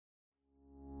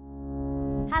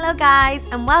Hello guys,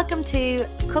 and welcome to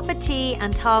Cup of Tea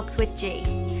and Talks with G,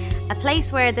 a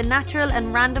place where the natural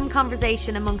and random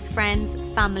conversation amongst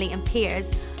friends, family and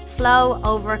peers flow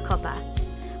over a cuppa.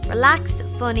 Relaxed,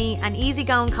 funny and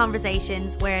easygoing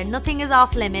conversations where nothing is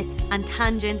off limits and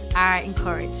tangents are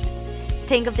encouraged.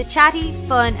 Think of the chatty,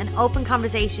 fun and open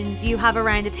conversations you have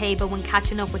around a table when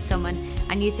catching up with someone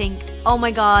and you think, oh my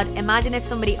god, imagine if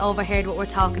somebody overheard what we're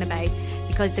talking about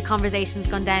because the conversation's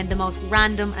gone down the most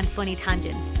random and funny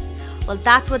tangents. Well,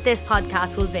 that's what this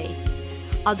podcast will be.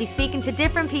 I'll be speaking to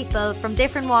different people from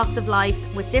different walks of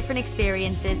life with different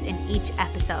experiences in each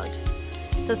episode.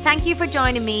 So thank you for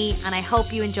joining me and I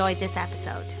hope you enjoyed this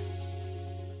episode.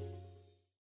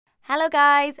 Hello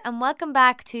guys, and welcome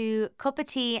back to Cup of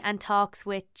Tea and Talks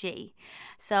with G.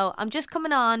 So I'm just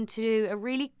coming on to do a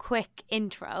really quick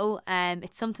intro.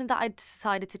 It's something that I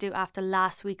decided to do after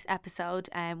last week's episode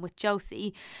with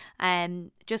Josie,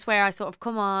 just where I sort of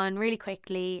come on really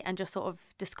quickly and just sort of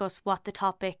discuss what the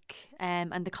topic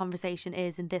and the conversation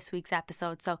is in this week's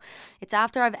episode. So it's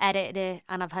after I've edited it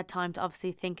and I've had time to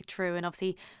obviously think it through, and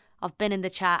obviously I've been in the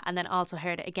chat and then also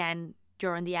heard it again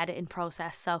during the editing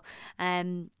process. So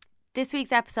this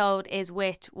week's episode is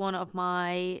with one of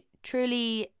my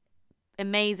truly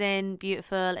amazing,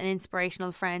 beautiful and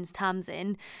inspirational friends,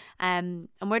 Tamsin. And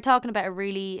we're talking about a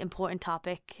really important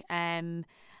topic and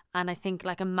I think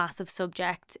like a massive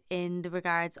subject in the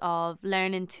regards of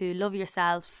learning to love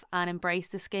yourself and embrace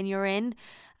the skin you're in.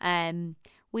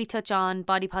 We touch on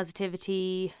body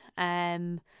positivity,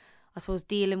 I suppose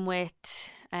dealing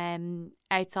with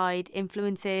outside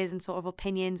influences and sort of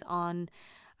opinions on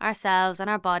ourselves and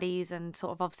our bodies, and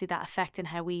sort of obviously that affecting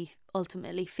how we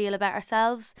ultimately feel about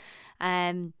ourselves,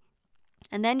 and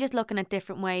then just looking at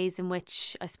different ways in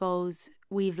which I suppose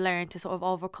we've learned to sort of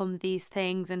overcome these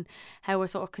things and how we're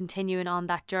sort of continuing on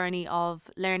that journey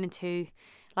of learning to,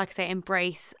 like I say,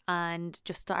 embrace and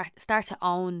just start to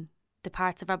own the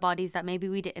parts of our bodies that maybe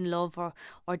we didn't love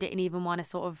or didn't even want to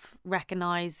sort of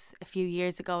recognise a few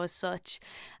years ago as such.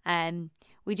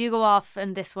 We do go off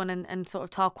in this one and sort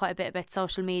of talk quite a bit about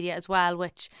social media as well,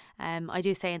 which I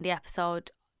do say in the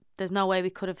episode, there's no way we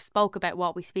could have spoke about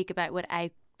what we speak about without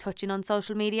touching on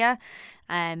social media,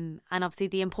 and obviously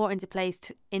the importance it plays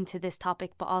into this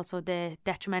topic, but also the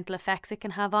detrimental effects it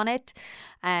can have on it.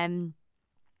 And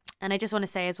I just want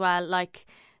to say as well, like,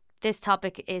 this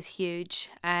topic is huge,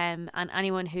 and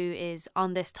anyone who is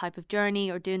on this type of journey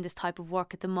or doing this type of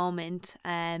work at the moment,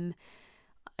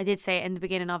 I did say it in the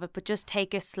beginning of it, but just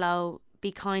take it slow,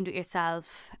 be kind with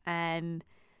yourself,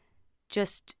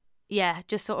 just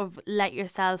sort of let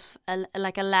yourself,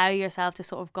 allow yourself to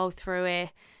sort of go through it,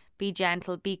 be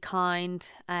gentle, be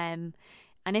kind, and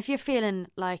if you're feeling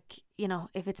like, you know,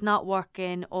 if it's not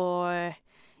working or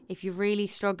if you're really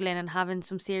struggling and having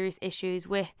some serious issues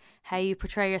with how you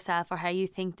portray yourself or how you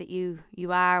think that you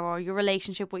are, or your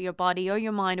relationship with your body or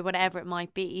your mind or whatever it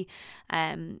might be,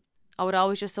 I would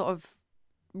always just sort of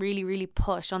really, really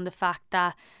push on the fact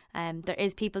that there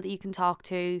is people that you can talk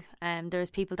to, there's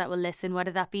people that will listen,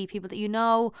 whether that be people that you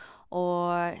know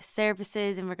or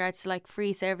services in regards to like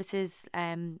free services,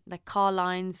 like call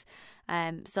lines.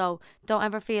 So don't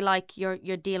ever feel like you're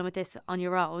dealing with this on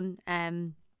your own.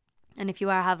 And if you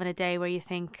are having a day where you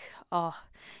think, oh,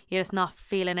 you're just not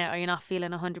feeling it or you're not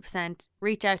feeling 100%,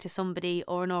 reach out to somebody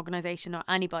or an organisation or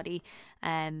anybody,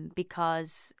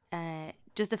 because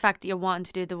just the fact that you're wanting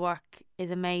to do the work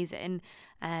is amazing.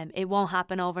 It won't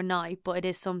happen overnight, but it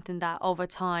is something that over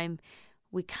time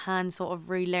we can sort of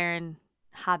relearn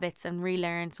habits and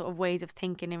relearn sort of ways of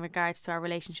thinking in regards to our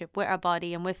relationship with our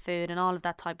body and with food and all of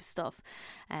that type of stuff.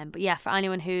 But yeah, for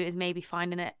anyone who is maybe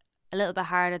finding it a little bit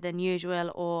harder than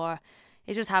usual, or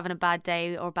is just having a bad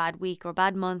day or bad week or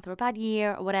bad month or bad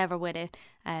year or whatever with it,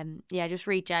 just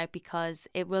reach out, because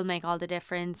it will make all the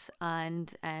difference,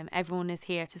 and everyone is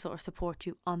here to sort of support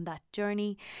you on that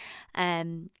journey.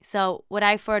 So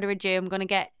without further ado, I'm going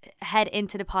to head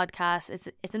into the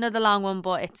podcast. It's another long one,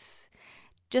 but it's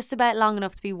just about long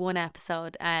enough to be one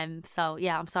episode. So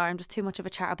yeah, I'm sorry, I'm just too much of a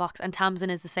chatterbox, and Tamsin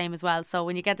is the same as well. So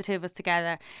when you get the two of us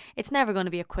together, it's never going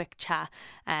to be a quick chat.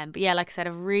 But yeah, like I said,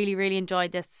 I've really, really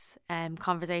enjoyed this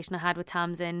conversation I had with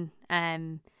Tamsin.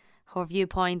 Her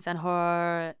viewpoints and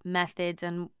her methods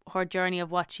and her journey of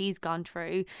what she's gone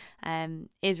through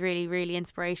is really, really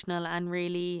inspirational and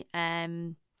really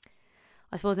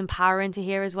I suppose empowering to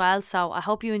hear as well. So I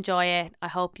hope you enjoy it. I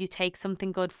hope you take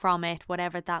something good from it,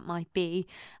 whatever that might be.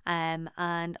 And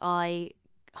I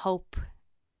hope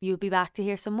you'll be back to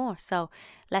hear some more. So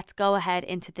let's go ahead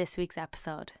into this week's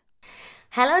episode.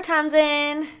 Hello,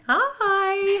 Tamsin.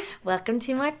 Hi. Welcome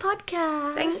to my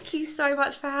podcast. Thank you so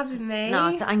much for having me.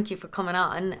 No, thank you for coming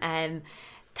on.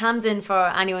 Tamsin,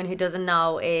 for anyone who doesn't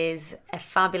know, is a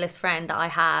fabulous friend that I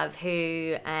have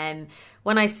who,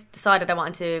 when I decided I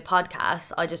wanted to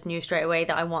podcast, I just knew straight away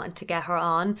that I wanted to get her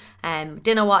on.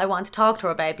 Didn't know what I wanted to talk to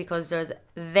her about because there's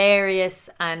various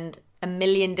and a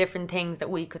million different things that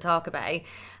we could talk about.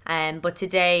 But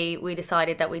today we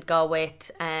decided that we'd go with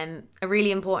a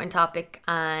really important topic,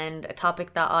 and a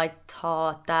topic that I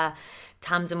thought that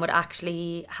Tamsin would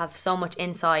actually have so much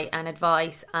insight and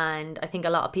advice, and I think a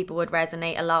lot of people would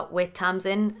resonate a lot with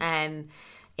Tamsin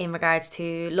in regards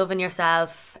to loving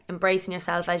yourself, embracing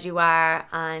yourself as you are,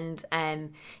 and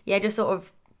just sort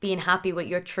of being happy with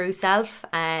your true self.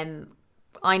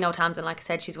 I know Tamsin, like I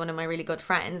said, she's one of my really good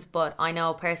friends, but I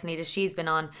know personally that she's been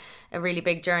on a really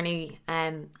big journey,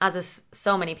 as is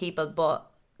so many people,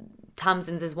 but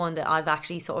Tamsin's is one that I've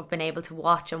actually sort of been able to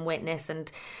watch and witness,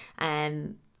 and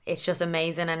it's just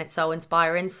amazing and it's so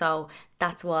inspiring. So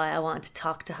that's why I wanted to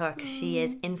talk to her, because she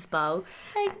is inspo.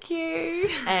 Thank you.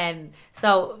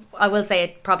 So I will say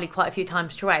it probably quite a few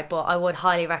times throughout, but I would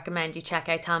highly recommend you check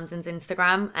out Tamsin's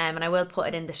Instagram, and I will put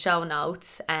it in the show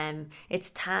notes. It's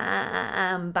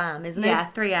Tam Bam, isn't it? Yeah,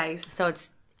 3 A's. So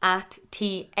it's at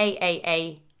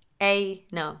TAAAM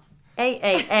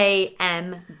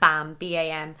BAM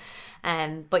BAM.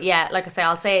 But yeah, like I say,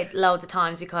 I'll say it loads of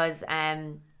times because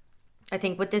I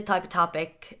think with this type of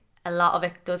topic, a lot of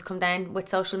it does come down with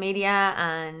social media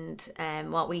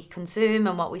and what we consume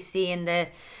and what we see in the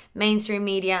mainstream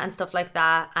media and stuff like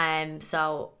that.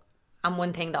 So, and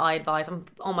one thing that I advise,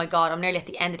 oh my God, I'm nearly at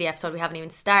the end of the episode, we haven't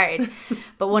even started.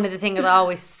 But one of the things I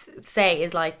always say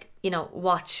is, like, you know,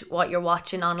 watch what you're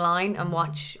watching online and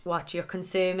watch what you're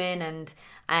consuming,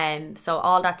 and so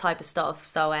all that type of stuff.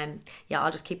 So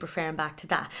I'll just keep referring back to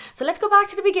that. So let's go back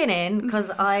to the beginning, because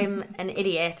I'm an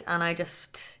idiot and I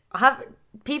have,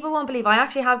 people won't believe I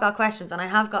actually have got questions, and I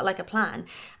have got like a plan,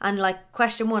 and like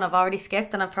question 1 I've already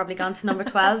skipped and I've probably gone to number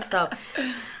 12. So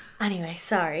anyway,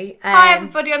 sorry. Hi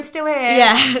everybody, I'm still here.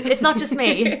 Yeah, it's not just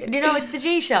me. You know, it's the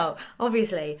G show,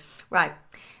 obviously. Right.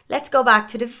 Let's go back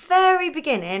to the very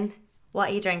beginning. What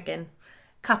are you drinking?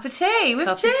 Cup of tea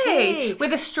with tea.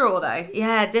 With a straw, though.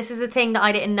 Yeah, this is a thing that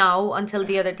I didn't know until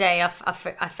the other day.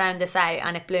 I found this out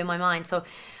and it blew my mind. So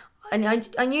I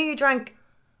knew you drank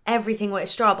everything with a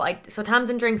straw, but so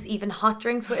Tamsin drinks even hot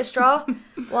drinks with a straw.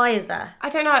 Why is that? I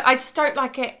don't know. I just don't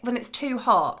like it when it's too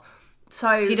hot.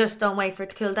 So you just don't wait for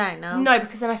it to cool down, no? No,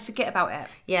 because then I forget about it.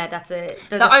 Yeah, there's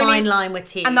a fine line with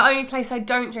tea. And the only place I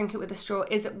don't drink it with a straw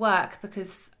is at work,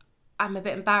 because I'm a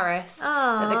bit embarrassed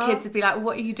that the kids would be like,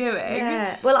 what are you doing?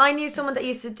 Yeah. Well, I knew someone that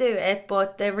used to do it,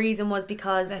 but the reason was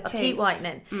because of teeth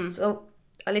whitening. So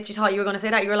I literally thought you were going to say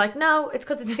that. You were like, no, it's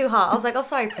because it's too hot. I was like, oh,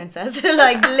 sorry, princess.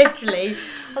 Like, literally.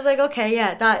 I was like, okay,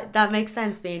 yeah, that makes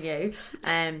sense, being you.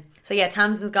 So yeah,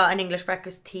 Tamsin's got an English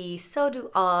breakfast tea. So do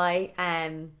I.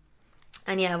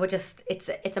 And yeah,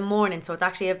 it's a morning, so it's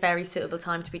actually a very suitable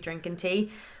time to be drinking tea.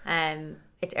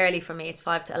 It's early for me. It's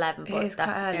 5 to 11, but that's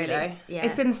quite early. Though. Yeah,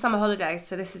 it's been the summer holidays,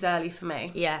 so this is early for me.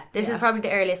 Yeah, this is probably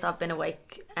the earliest I've been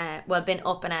awake. Been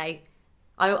up and out.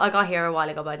 I got here a while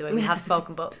ago, by the way. We have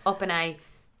spoken, but up and out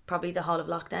probably the whole of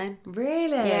lockdown.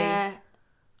 Really? Yeah.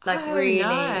 Like, really.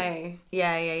 No.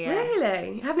 Yeah.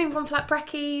 Really? You haven't even gone for like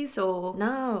brekkies or?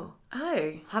 No.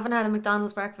 Oh. Haven't had a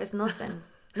McDonald's breakfast, nothing.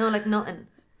 No, like nothing.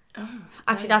 Oh.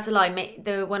 Actually, that's a lie.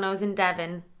 When I was in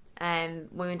Devon,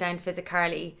 we went down to visit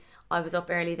Carly, I was up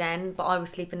early then, but I was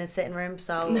sleeping in the sitting room,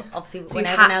 so obviously when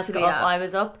everyone else got up, I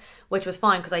was up, which was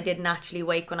fine because I didn't actually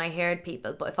wake when I heard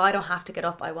people. But if I don't have to get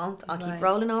up, I won't. I'll keep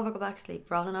rolling over, go back to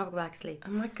sleep, rolling over, go back to sleep.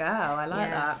 I'm like, girl, I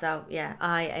like that. So yeah,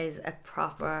 I is a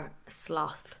proper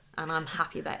sloth, and I'm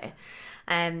happy about it.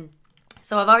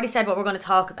 So I've already said what we're going to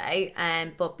talk about,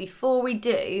 but before we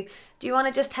do you want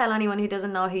to just tell anyone who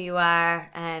doesn't know who you are,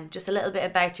 just a little bit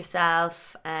about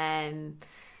yourself,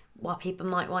 what people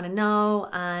might want to know,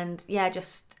 and yeah,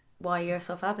 just why you're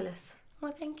so fabulous.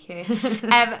 Well, thank you.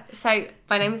 So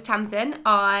my name is Tamsin.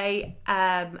 I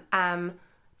am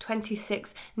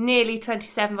 26, nearly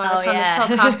 27 by the time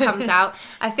this podcast comes out.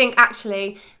 I think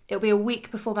actually it'll be a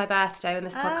week before my birthday when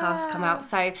this podcast come out.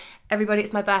 So everybody,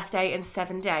 it's my birthday in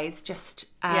 7 days.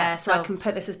 Just so I can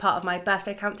put this as part of my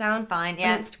birthday countdown. Fine,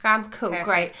 yeah. On Instagram. Cool, perfect.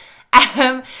 Great.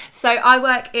 So I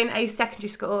work in a secondary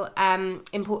school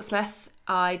in Portsmouth.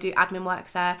 I do admin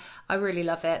work there. I really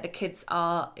love it. The kids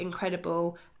are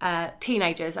incredible.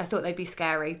 Teenagers, I thought they'd be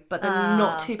scary, but they're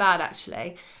not too bad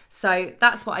actually. So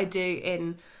that's what I do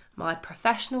in my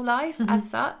professional life as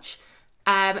such.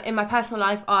 In my personal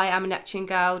life, I am a Neptune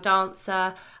girl,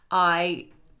 dancer. I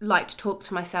like to talk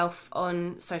to myself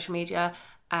on social media,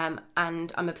 and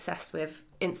I'm obsessed with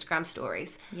Instagram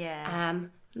stories. Yeah.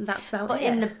 That's about but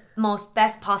it. in the most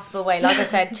best possible way. Like I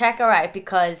said, check her out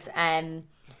because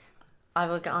I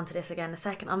will get onto this again in a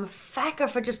second. I'm a fecker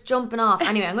for just jumping off.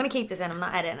 Anyway, I'm going to keep this in. I'm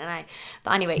not editing it out.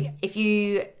 But anyway, if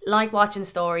you like watching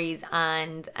stories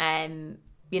and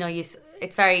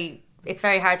it's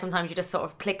very hard sometimes. You're just sort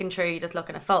of clicking through. You're just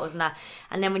looking at photos and that.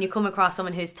 And then when you come across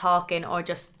someone who's talking or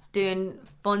just doing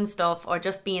fun stuff or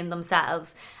just being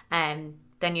themselves,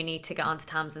 then you need to get onto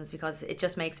Tamsin's because it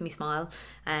just makes me smile.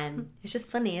 It's just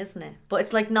funny, isn't it? But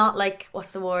it's like not like,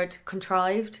 what's the word,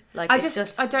 contrived. Like I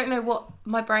don't know what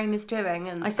my brain is doing.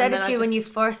 And I said it to you when you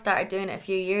first started doing it a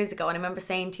few years ago, and I remember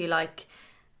saying to you, like,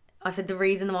 I said the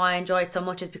reason why I enjoy it so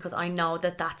much is because I know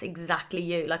that that's exactly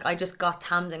you. Like, I just got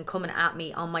Tamsin coming at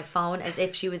me on my phone as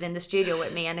if she was in the studio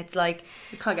with me, and it's like,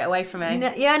 you can't get away from me.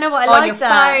 Yeah, no, but I on like your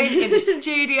that. phone, in the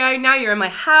studio. Now you're in my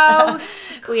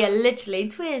house. We are literally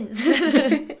twins.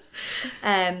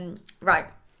 Right.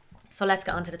 So let's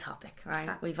get onto the topic.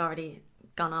 Right, we've already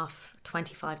gone off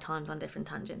 25 times on different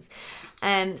tangents.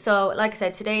 So like I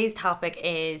said, today's topic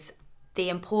is the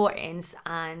importance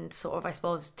and sort of, I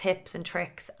suppose, tips and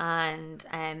tricks and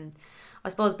I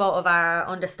suppose both of our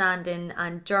understanding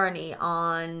and journey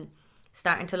on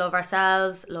starting to love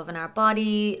ourselves, loving our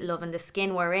body, loving the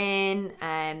skin we're in,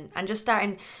 and just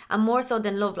starting, and more so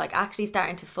than love, like actually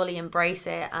starting to fully embrace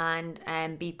it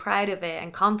and be proud of it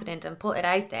and confident and put it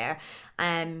out there.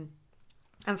 And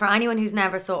for anyone who's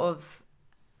never sort of,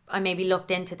 I maybe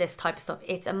looked into this type of stuff,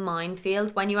 it's a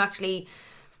minefield when you actually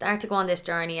start to go on this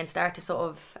journey and start to sort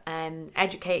of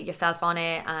educate yourself on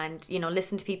it and, you know,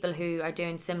 listen to people who are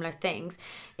doing similar things.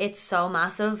 It's so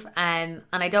massive. And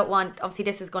I don't want, obviously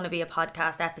this is going to be a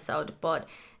podcast episode, but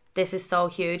this is so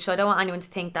huge. So I don't want anyone to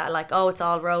think that like, oh, it's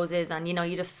all roses and, you know,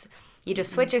 you just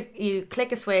switch you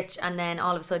click a switch and then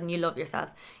all of a sudden you love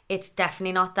yourself. It's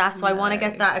definitely not that. So I want to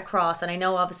get that across. And I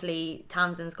know obviously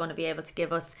Tamsin's going to be able to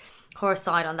give us her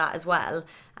side on that as well,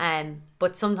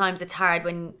 but sometimes it's hard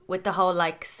when with the whole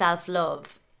like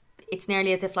self-love, it's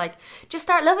nearly as if like just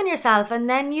start loving yourself and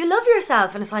then you love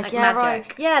yourself, and it's like yeah, magic.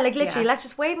 Right, yeah, like literally let's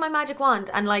just wave my magic wand.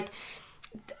 And like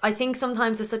I think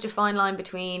sometimes there's such a fine line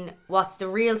between what's the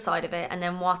real side of it and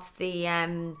then what's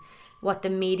the what the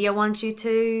media wants you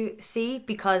to see,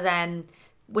 because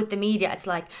with the media it's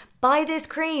like buy this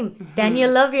cream then you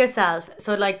love yourself.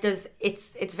 So like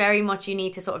it's very much you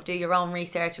need to sort of do your own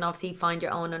research and obviously find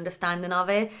your own understanding of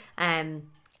it,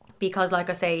 because like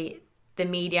I say, the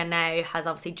media now has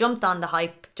obviously jumped on the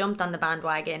hype, jumped on the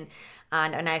bandwagon,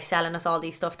 and are now selling us all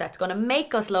these stuff that's going to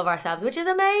make us love ourselves, which is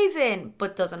amazing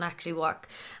but doesn't actually work.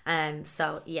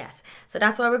 So yes, so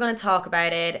that's why we're going to talk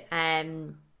about it.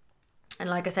 And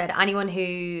like I said, anyone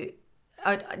who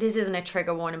this isn't a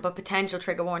trigger warning, but potential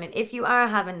trigger warning. If you are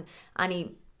having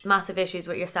any massive issues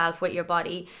with yourself, with your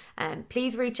body,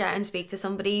 please reach out and speak to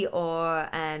somebody, or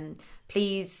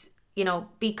please, you know,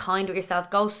 be kind with yourself.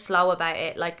 Go slow about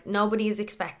it. Like nobody is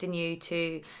expecting you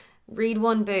to read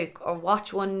one book or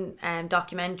watch one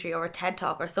documentary or a TED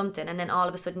Talk or something and then all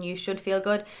of a sudden you should feel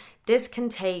good. This can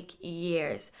take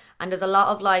years, and there's a lot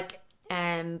of like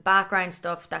background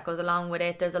stuff that goes along with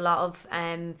it. There's a lot of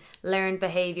learned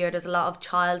behaviour, there's a lot of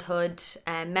childhood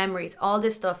memories. All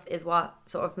this stuff is what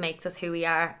sort of makes us who we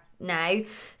are now.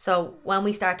 So when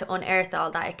we start to unearth all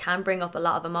that, it can bring up a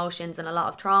lot of emotions and a lot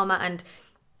of trauma, and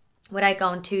without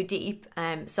going too deep,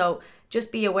 so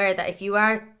just be aware that if you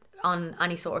are on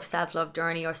any sort of self-love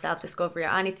journey or self-discovery or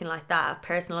anything like that,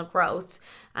 personal growth,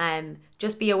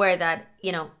 just be aware that,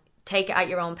 you know, take it at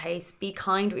your own pace. Be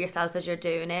kind with yourself as you're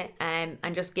doing it, and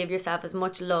just give yourself as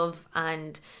much love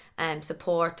and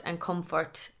support and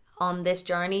comfort on this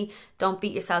journey. Don't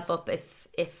beat yourself up if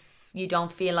you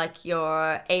don't feel like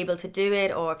you're able to do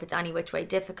it, or if it's any which way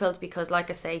difficult, because like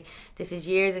I say, this is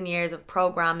years and years of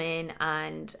programming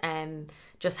and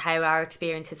just how our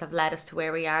experiences have led us to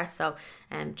where we are. So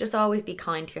just always be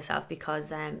kind to yourself,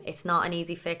 because it's not an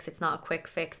easy fix, it's not a quick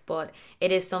fix, but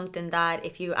it is something that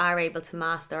if you are able to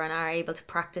master and are able to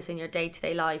practice in your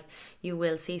day-to-day life, you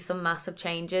will see some massive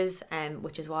changes,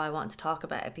 which is why I want to talk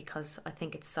about it, because I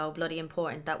think it's so bloody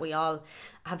important that we all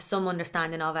have some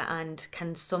understanding of it and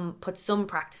can put some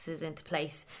practices into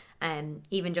place,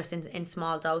 even just in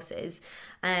small doses.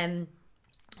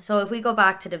 So if we go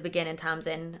back to the beginning,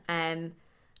 Tamsin,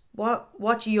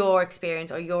 what's your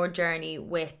experience or your journey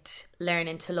with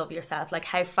learning to love yourself? Like,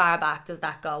 how far back does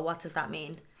that go? What does that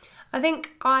mean? I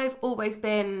think I've always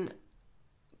been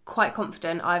quite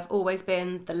confident. I've always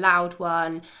been the loud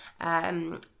one,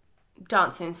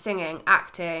 dancing, singing,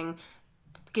 acting,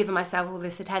 giving myself all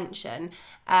this attention.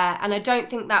 And I don't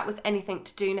think that was anything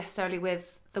to do necessarily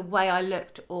with the way I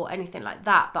looked or anything like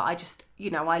that. But I just,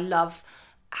 you know, I love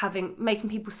making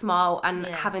people smile and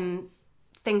Yeah. having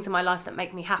things in my life that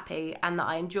make me happy and that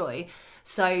I enjoy.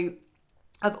 So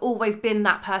I've always been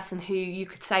that person who you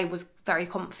could say was very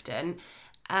confident,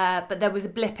 but there was a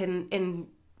blip in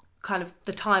kind of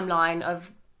the timeline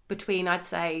of between, I'd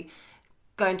say,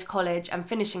 going to college and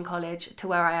finishing college to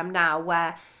where I am now,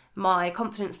 where my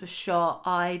confidence was shot.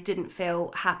 I didn't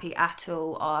feel happy at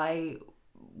all. I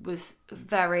was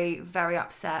very, very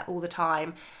upset all the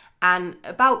time, and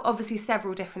about obviously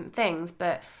several different things,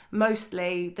 but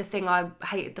mostly the thing I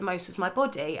hated the most was my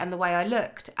body and the way I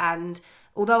looked. And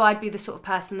although I'd be the sort of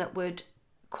person that would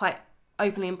quite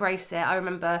openly embrace it, I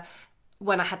remember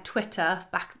when I had Twitter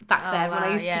back then, when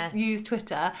I used to use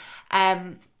Twitter,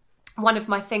 one of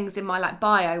my things in my like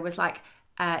bio was like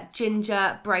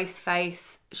ginger, brace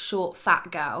face, short,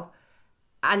 fat girl.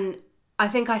 And I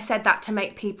think I said that to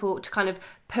make people, to kind of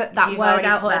put that word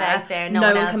out there. No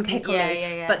one can pick on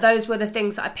me. But those were the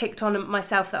things that I picked on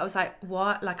myself that I was like,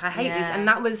 what? Like, I hate these. And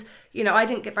that was, you know, I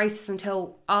didn't get braces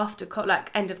until after,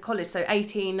 end of college. So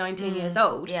 18, 19 years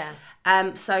old. Yeah.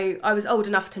 So I was old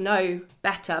enough to know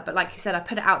better. But like you said, I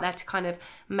put it out there to kind of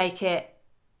make it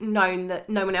known that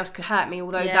no one else could hurt me,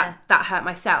 although that hurt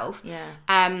myself. Yeah.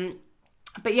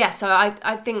 But yeah, so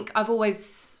I think I've always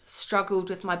struggled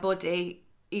with my body,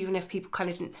 even if people kind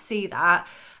of didn't see that.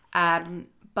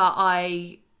 But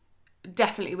I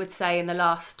definitely would say in the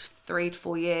last 3 to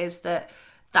 4 years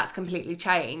that's completely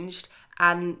changed.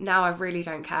 And now I really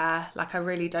don't care. Like, I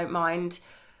really don't mind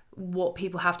what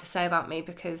people have to say about me,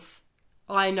 because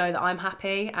I know that I'm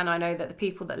happy, and I know that the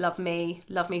people that love me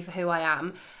for who I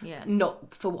am,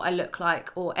 not for what I look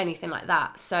like or anything like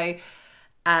that. So,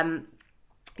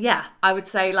 yeah, I would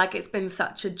say like it's been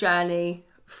such a journey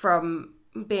from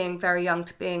being very young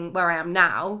to being where I am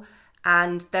now,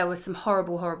 and there was some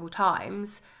horrible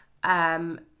times,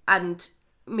 and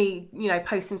me, you know,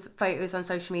 posting photos on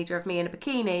social media of me in a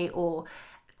bikini or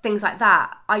things like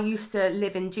that. I used to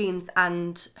live in jeans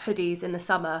and hoodies in the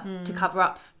summer to cover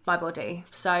up my body.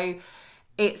 So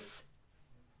it's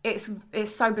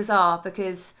so bizarre,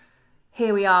 because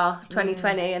here we are,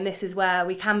 2020, and this is where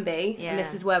we can be, and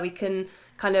this is where we can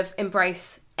kind of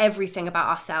embrace everything about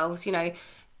ourselves, you know,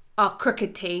 our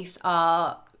crooked teeth,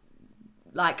 our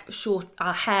like short,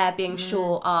 our hair being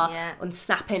short, and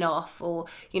snapping off, or,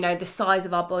 you know, the size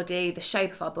of our body, the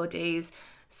shape of our bodies,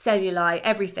 cellulite,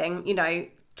 everything. You know,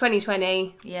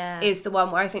 2020 is the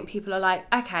one where I think people are like,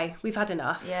 okay, we've had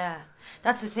enough. Yeah,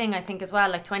 that's the thing, I think, as well.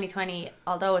 Like, 2020,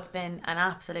 although it's been an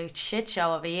absolute shit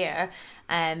show of a year,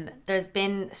 there's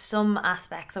been some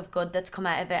aspects of good that's come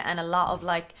out of it, and a lot of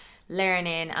like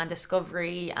learning and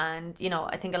discovery. And, you know,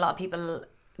 I think a lot of people,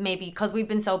 maybe because we've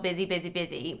been so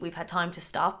busy, we've had time to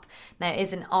stop. Now, it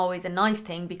isn't always a nice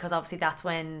thing, because obviously that's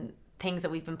when things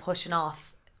that we've been pushing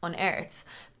off unearths.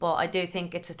 But I do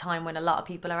think it's a time when a lot of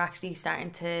people are actually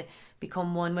starting to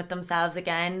become one with themselves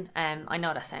again. I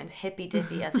know that sounds hippy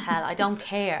dippy as hell. I don't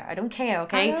care, okay?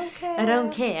 I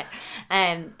don't care.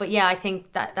 But yeah, I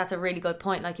think that's a really good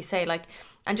point, like you say. Like,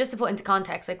 and just to put into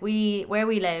context, like where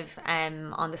we live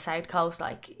on the south coast,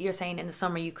 like you're saying, in the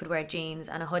summer you could wear jeans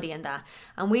and a hoodie and that,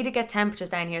 and we'd get temperatures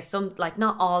down here, some, like,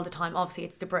 not all the time, obviously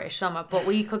it's the British summer, but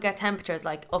we could get temperatures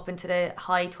like up into the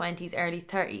high 20s, early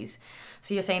 30s.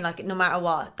 So you're saying, like, no matter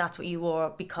what, that's what you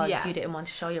wore because you didn't want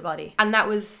to show your body. And that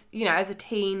was, you know, as a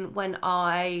teen, when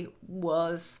I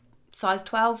was size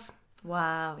 12.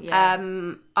 Wow. Yeah.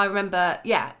 I remember,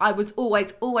 I was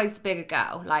always the bigger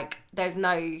girl. Like, there's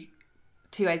no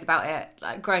two ways about it.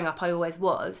 Like, growing up, I always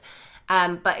was.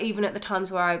 But even at the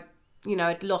times where I, you know,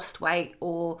 had lost weight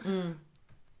or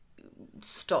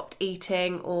stopped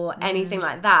eating or anything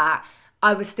like that,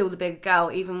 I was still the big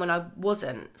girl, even when I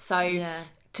wasn't. So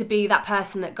to be that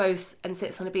person that goes and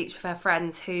sits on a beach with her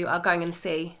friends who are going in the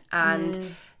sea and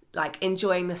like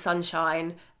enjoying the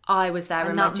sunshine, I was there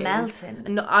and not melting.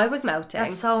 And I was melting.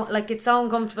 That's so, like, it's so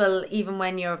uncomfortable, even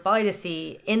when you're by the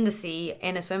sea, in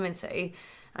a swimming suit.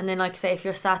 And then, like, say, if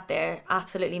you're sat there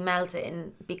absolutely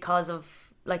melting because of,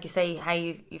 like you say, how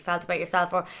you felt about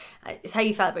yourself, or it's how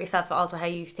you felt about yourself, but also how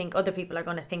you think other people are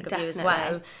going to think of you as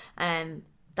well.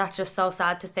 That's just so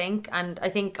sad to think. And I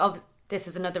think this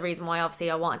is another reason why,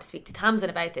 obviously, I wanted to speak to Tamsin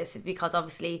about this, because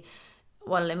obviously,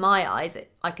 well, in my eyes,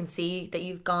 I can see that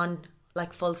you've gone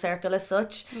like full circle as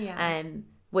such,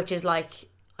 which is like,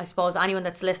 I suppose anyone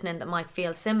that's listening that might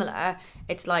feel similar,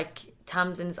 it's like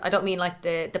Tamsin's, I don't mean like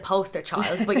the poster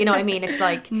child, but you know what I mean, it's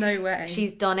like, no way,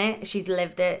 she's done it, she's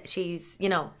lived it, she's, you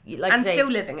know, like, and still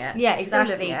living it. Yeah,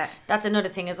 exactly. Living it. That's another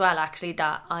thing as well, actually,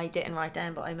 that I didn't write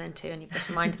down, but I meant to, and you've just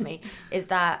reminded me, is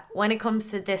that when it comes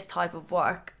to this type of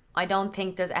work, I don't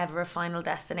think there's ever a final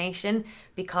destination,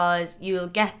 because you'll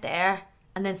get there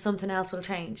and then something else will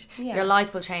change. Yeah. Your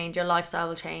life will change, your lifestyle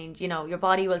will change, you know, your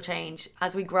body will change.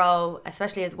 As we grow,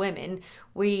 especially as women,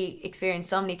 we experience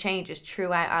so many changes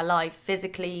throughout our life,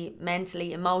 physically,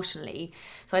 mentally, emotionally.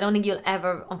 So I don't think you'll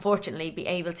ever, unfortunately, be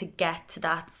able to get to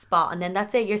that spot. And then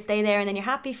that's it, you stay there and then you're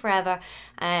happy forever.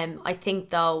 I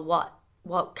think though,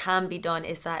 what can be done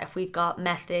is that if we've got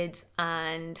methods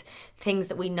and things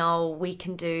that we know we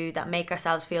can do that make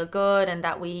ourselves feel good, and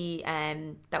that we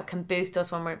that can boost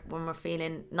us when we're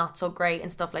feeling not so great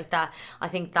and stuff like that, I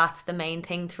think that's the main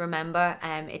thing to remember.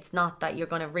 It's not that you're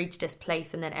going to reach this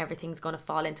place and then everything's going to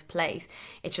fall into place.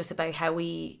 It's just about how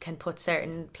we can put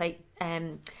certain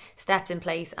steps in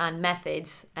place and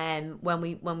methods when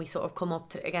we sort of come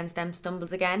up against them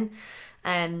stumbles again.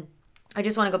 I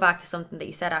just want to go back to something that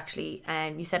you said, actually.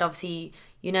 You said obviously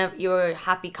you were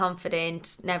happy,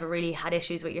 confident, never really had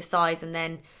issues with your size, and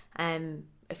then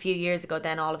a few years ago,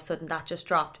 then all of a sudden that just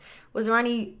dropped. Was there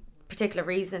any particular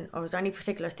reason, or was there any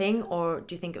particular thing, or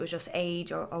do you think it was just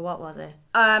age, or what was it?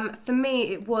 For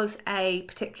me, it was a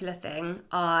particular thing.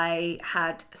 I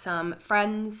had some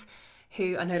friends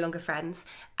who are no longer friends.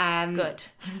 Good.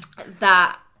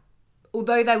 That,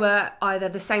 although they were either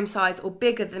the same size or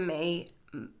bigger than me,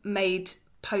 made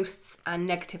posts and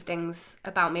negative things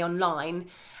about me online,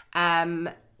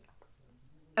 about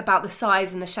the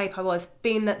size and the shape I was,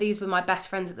 being that these were my best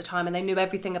friends at the time and they knew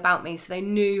everything about me, so they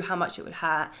knew how much it would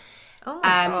hurt. Oh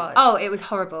my God. Oh, it was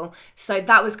horrible. So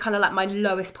that was kind of like my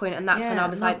lowest point, and that's when I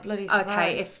was like,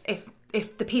 okay,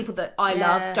 if the people that I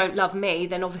love don't love me,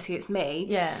 then obviously it's me.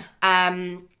 Yeah.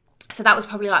 So that was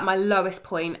probably like my lowest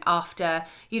point after,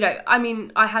 I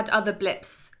mean, I had other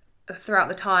blips throughout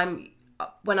the time.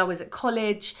 When I was at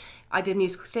college, I did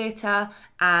musical theatre,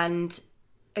 and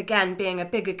again, being a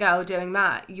bigger girl doing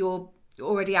that, you're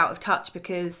already out of touch,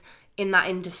 because in that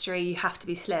industry you have to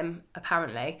be slim,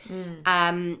 apparently.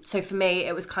 So for me,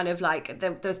 it was kind of like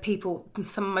there was people,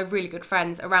 some of my really good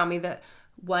friends around me, that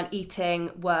weren't eating,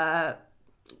 were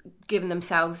giving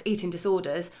themselves eating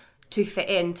disorders to fit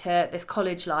into this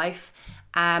college life.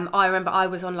 I remember I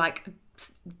was on like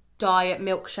diet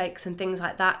milkshakes and things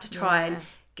like that to try and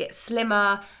get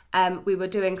slimmer. We were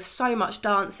doing so much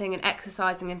dancing and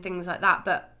exercising and things like that,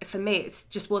 but for me it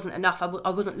just wasn't enough. I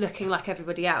wasn't looking like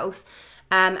everybody else.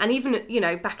 And even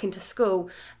back into school,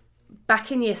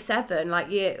 back in year 7,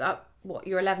 like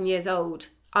you're 11 years old,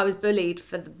 I was bullied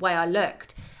for the way I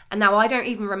looked, and now I don't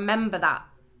even remember that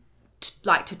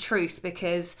to truth,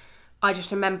 because I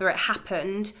just remember it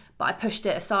happened, but I pushed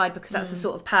it aside because that's the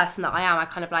sort of person that I am. I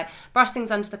kind of like brush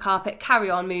things under the carpet, carry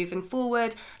on moving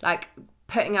forward, like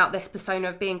putting out this persona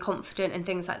of being confident and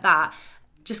things like that.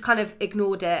 Just kind of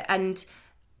ignored it. And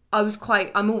I'm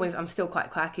still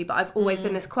quite quirky, but I've always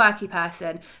been this quirky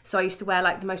person. So I used to wear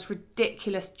like the most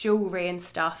ridiculous jewellery and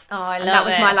stuff. Oh, I love it. And that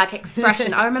was my like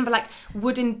expression. I remember like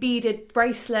wooden beaded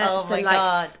bracelets and like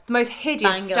God. the most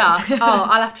hideous Bangles. stuff. Oh,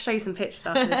 I'll have to show you some pictures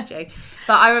after this, G.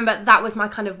 But I remember that was my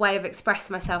kind of way of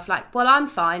expressing myself. Like, well, I'm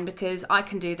fine because I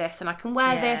can do this and I can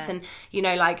wear this, and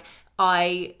like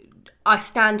I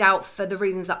stand out for the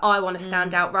reasons that I want to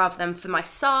stand out, rather than for my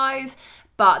size.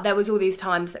 But there was all these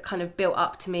times that kind of built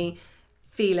up to me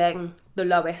feeling the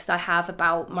lowest I have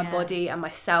about my body and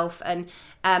myself. And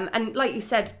like you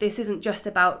said, this isn't just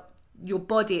about your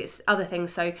body, it's other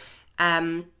things. So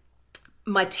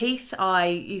my teeth, I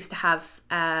used to have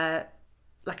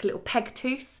like a little peg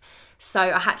tooth. So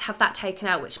I had to have that taken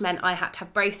out, which meant I had to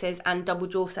have braces and double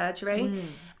jaw surgery.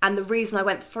 And the reason I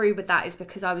went through with that is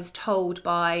because I was told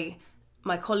by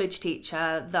my college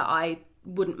teacher that I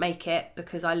wouldn't make it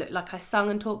because I looked like I sung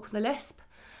and talked with a lisp.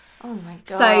 Oh my God.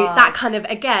 So that kind of,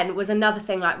 again, was another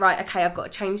thing, like, right, okay, I've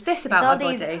got to change this about my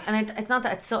body. And it's not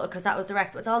that it's subtle, because that was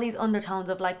direct, but it's all these undertones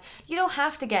of like, you don't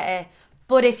have to get it,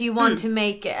 but if you want to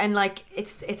make it, and like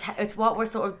it's what we're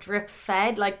sort of drip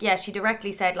fed. Like, yeah, she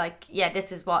directly said like, yeah,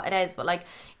 this is what it is, but like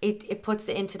it puts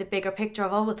it into the bigger picture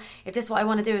of, oh well, if this is what I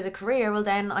want to do as a career, well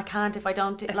then I can't if I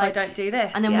don't do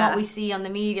this. And then what we see on the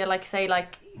media, like say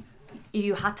like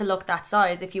you had to look that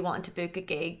size if you wanted to book a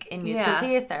gig in musical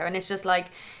theatre, and it's just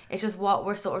what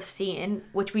we're sort of seeing,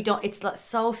 which we don't, it's like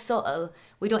so subtle,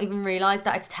 we don't even realise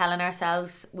that it's telling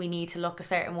ourselves we need to look a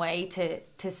certain way to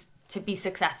be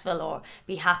successful or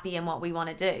be happy in what we want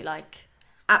to do. Like,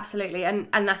 absolutely. And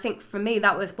I think for me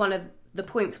that was one of the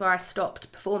points where I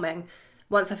stopped performing.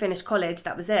 Once I finished college,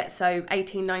 that was it. So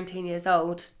 18, 19 years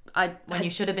old, you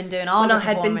should have been doing all the performing.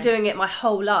 When I had been doing it my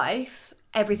whole life,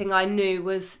 everything I knew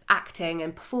was acting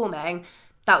and performing.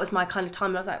 That was my kind of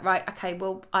time. I was like, right, okay,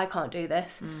 well, I can't do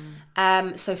this.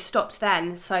 So stopped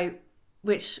then. So,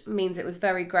 which means it was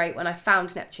very great when I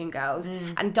found Neptune Girls.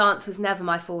 And dance was never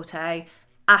my forte.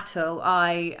 at all.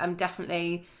 I am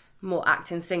definitely more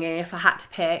acting, singing. If I had to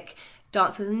pick,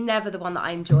 dance was never the one that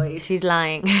I enjoyed. She's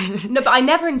lying. No, but I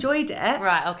never enjoyed it.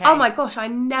 Right, okay. Oh my gosh, I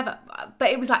never.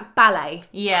 But it was like ballet,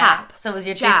 tap, so it was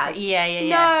your jazz. Yeah.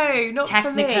 No, not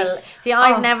technical. for me. See,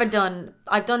 I've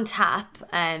done tap.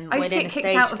 I used to get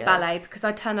kicked out of ballet because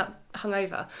I turn up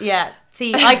hungover. Yeah.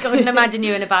 See, I couldn't imagine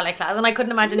you in a ballet class, and I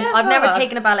couldn't imagine. I've never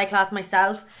taken a ballet class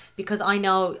myself because I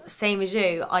know, same as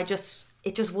you,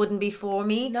 it just wouldn't be for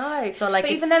me. No. So like,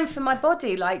 but even then, for my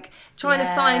body, like trying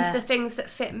to find the things that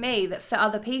fit me, that fit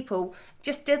other people,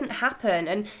 just didn't happen.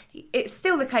 And it's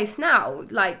still the case now.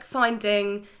 Like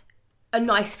finding a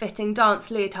nice fitting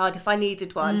dance leotard, if I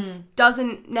needed one,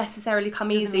 doesn't necessarily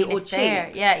come easy or cheap.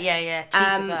 There. Yeah. Cheap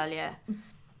as well. Yeah.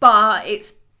 But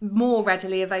it's more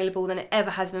readily available than it ever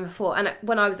has been before. And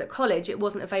when I was at college, it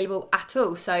wasn't available at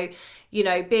all. So, you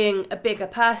know, being a bigger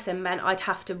person meant I'd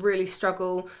have to really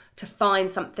struggle to find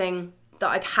something that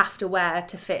I'd have to wear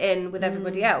to fit in with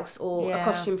everybody else, or a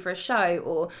costume for a show,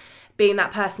 or being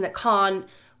that person that can't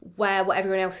wear what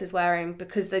everyone else is wearing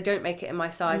because they don't make it in my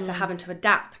size. So having to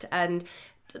adapt. And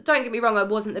don't get me wrong, I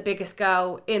wasn't the biggest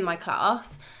girl in my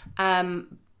class,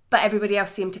 but everybody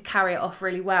else seemed to carry it off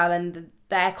really well, and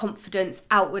their confidence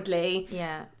outwardly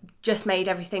just made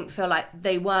everything feel like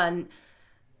they weren't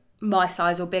my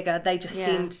size or bigger. They just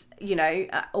seemed, you know,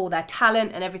 all their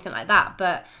talent and everything like that.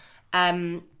 But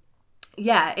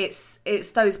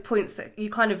it's those points that you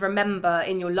kind of remember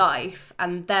in your life,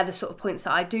 and they're the sort of points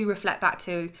that I do reflect back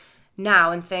to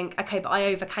now and think, okay, but I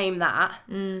overcame that.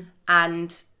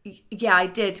 And yeah, I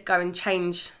did go and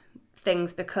change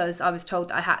things because I was told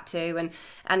that I had to,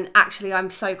 and actually I'm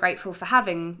so grateful for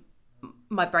having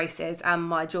my braces and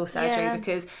my jaw surgery,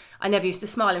 because I never used to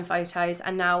smile in photos,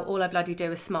 and now all I bloody do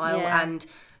is smile and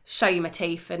show you my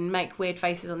teeth and make weird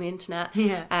faces on the internet.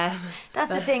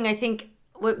 That's the thing. I think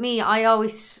with me, I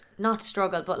always not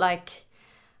struggle, but like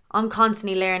I'm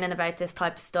constantly learning about this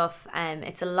type of stuff.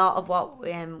 It's a lot of what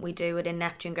we do within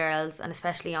Neptune Girls, and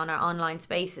especially on our online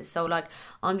spaces. So like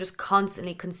I'm just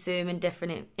constantly consuming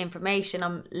different information.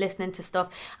 I'm listening to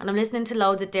stuff, and I'm listening to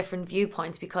loads of different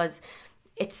viewpoints, because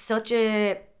it's such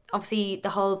a, obviously the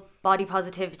whole body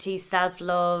positivity,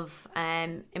 self-love,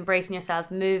 embracing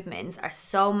yourself movements are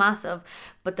so massive,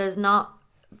 but there's not,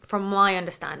 from my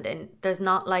understanding, there's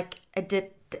not like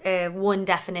a one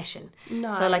definition.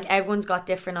 No. So like everyone's got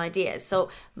different ideas. So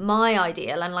my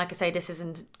ideal, and like I say, this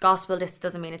isn't gospel, this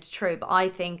doesn't mean it's true, but I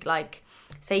think like,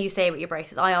 say you say with your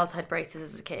braces, I also had braces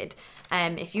as a kid.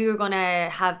 If you're going to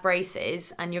have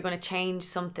braces and you're going to change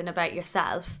something about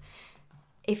yourself,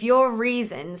 if your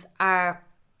reasons are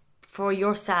for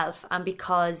yourself and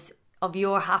because of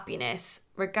your happiness,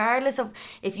 regardless of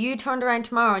if you turned around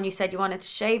tomorrow and you said you wanted to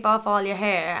shave off all your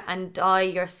hair and dye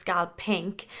your scalp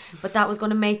pink, but that was going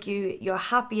to make you your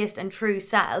happiest and true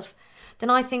self,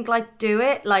 then I think like do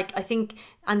it. Like I think,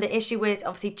 and the issue with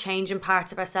obviously changing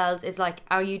parts of ourselves is like,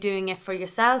 are you doing it for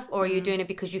yourself, or are you doing it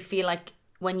because you feel like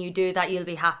when you do that you'll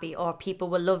be happy, or people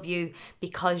will love you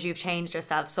because you've changed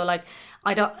yourself? So like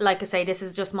I don't, like I say, this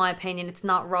is just my opinion. It's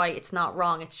not right, it's not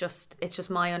wrong, it's just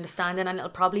my understanding, and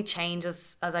it'll probably change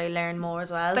as I learn more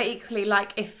as well. But equally,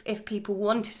 like if people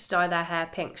wanted to dye their hair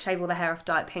pink, shave all their hair off,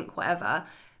 dye it pink, whatever,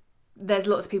 there's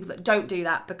lots of people that don't do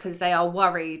that because they are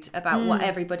worried about what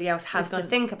everybody else has to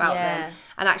think about them.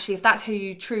 And actually, if that's who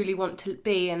you truly want to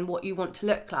be and what you want to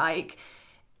look like,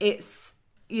 it's,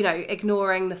 you know,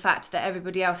 ignoring the fact that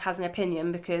everybody else has an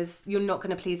opinion, because you're not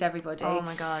going to please everybody. Oh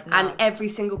my God, no. And every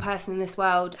single person in this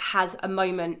world has a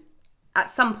moment at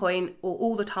some point, or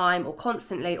all the time, or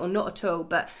constantly, or not at all,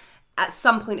 but at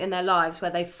some point in their lives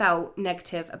where they felt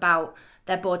negative about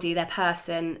their body, their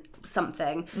person,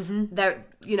 something. There,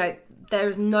 you know, there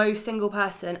is no single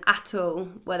person at all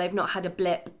where they've not had a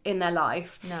blip in their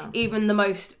life. No. Even the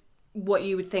most, what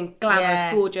you would think,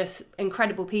 glamorous, gorgeous,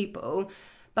 incredible people,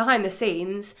 behind the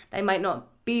scenes, they might not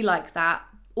be like that,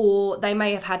 or they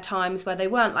may have had times where they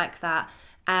weren't like that.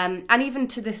 And even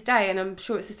to this day, and I'm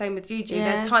sure it's the same with you, G,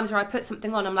 there's times where I put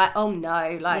something on, I'm like, oh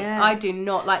no, like I do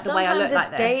not like the way I look like this.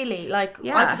 Sometimes it's daily. Like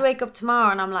I could wake up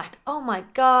tomorrow and I'm like, oh my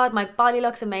God, my body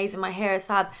looks amazing, my hair is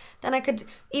fab. Then I could,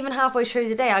 even halfway through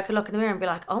the day, I could look in the mirror and be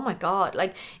like, oh my God,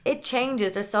 like it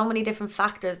changes. There's so many different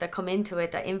factors that come into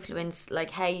it that influence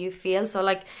like how you feel. So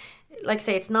like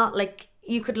say, it's not like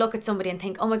you could look at somebody and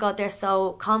think, oh my God, they're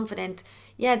so confident.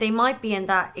 Yeah, they might be in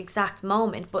that exact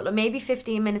moment, but maybe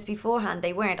 15 minutes beforehand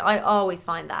they weren't. I always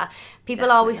find that.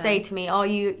 People always say to me, oh,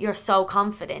 you're so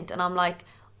confident. And I'm like,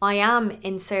 I am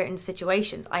in certain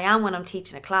situations. I am when I'm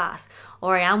teaching a class,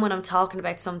 or I am when I'm talking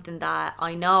about something that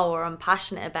I know or I'm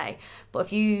passionate about. But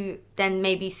if you then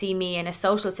maybe see me in a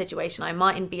social situation, I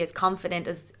mightn't be as confident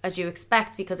as you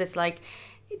expect, because it's like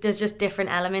there's just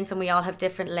different elements and we all have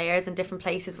different layers and different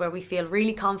places where we feel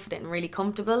really confident and really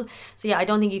comfortable. So yeah, I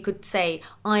don't think you could say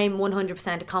I'm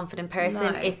 100% a confident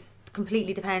person. No. It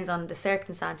completely depends on the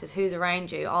circumstances, who's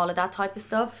around you, all of that type of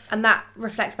stuff. And that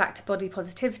reflects back to body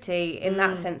positivity in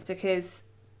that sense, because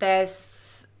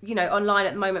there's, you know, online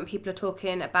at the moment people are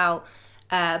talking about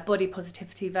body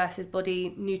positivity versus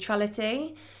body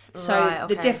neutrality. So Right,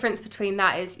 okay. the difference between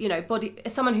that is, you know,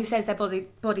 someone who says they're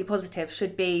body positive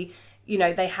should be, you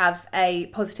know, they have a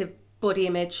positive body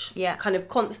image kind of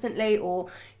constantly, or,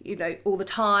 you know, all the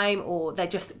time, or they're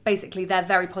just basically they're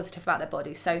very positive about their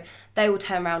body, so they will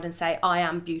turn around and say I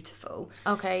am beautiful.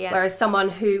 Okay, yeah. Whereas someone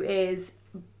who is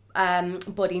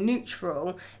body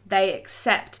neutral, they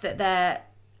accept that their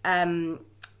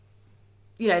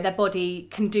you know, their body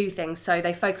can do things, so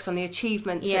they focus on the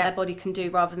achievements that their body can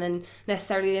do rather than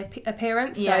necessarily the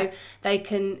appearance. So they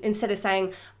can, instead of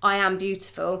saying I am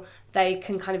beautiful, they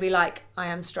can kind of be like I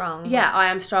am strong. I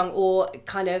am strong, or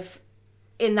kind of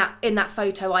in that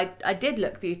photo I did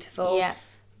look beautiful. Yeah.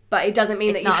 But it doesn't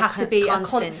mean It's that you not have to be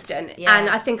constant. a constant. Yeah. And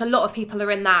I think a lot of people are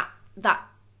in that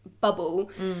bubble.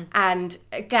 And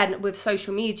again, with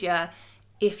social media,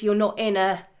 if you're not in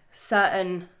a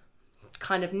certain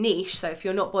kind of niche, so if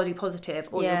you're not body positive,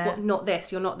 or you're not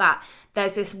this, you're not that,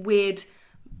 there's this weird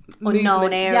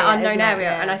unknown area. Unknown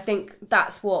area. And I think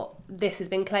that's what this has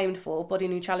been claimed for, body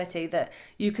neutrality, that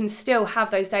you can still have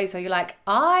those days where you're like,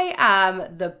 I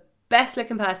am the best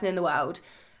looking person in the world,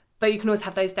 but you can always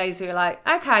have those days where you're like,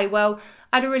 okay, well,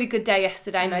 I had a really good day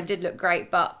yesterday and I did look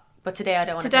great, but today I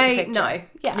don't want to take a picture. No.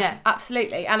 Yeah,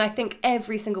 absolutely. And I think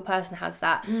every single person has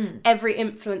that. Every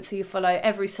influencer you follow,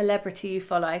 every celebrity you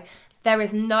follow, there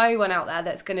is no one out there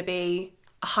that's going to be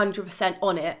 100%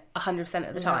 on it 100%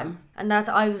 of the time. And that's,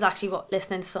 I was actually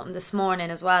listening to something this morning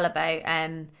as well about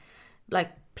like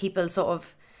people sort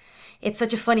of, it's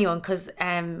such a funny one, because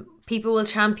people will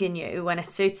champion you when it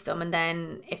suits them, and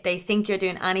then if they think you're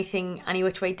doing anything any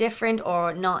which way different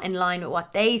or not in line with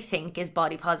what they think is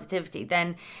body positivity,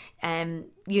 then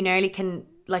you nearly can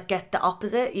like get the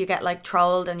opposite. You get like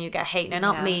trolled and you get hated. Now,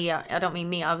 not me, I don't mean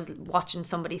me, I was watching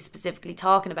somebody specifically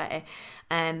talking about it,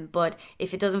 but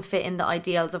if it doesn't fit in the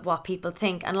ideals of what people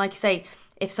think, and like you say,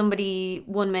 if somebody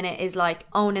 1 minute is like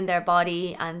owning their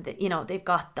body and, you know, they've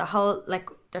got the whole, like,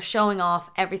 they're showing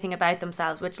off everything about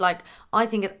themselves, which like I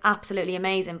think is absolutely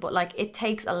amazing, but like it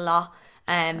takes a lot.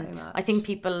 I think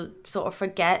people sort of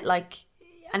forget, like,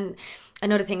 and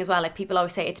another thing as well, like people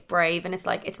always say it's brave, and it's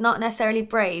like, it's not necessarily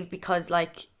brave, because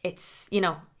like it's, you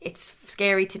know, it's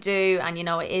scary to do, and, you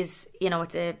know, it is, you know,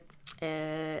 it's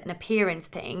an appearance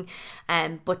thing,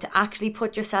 but to actually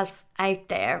put yourself out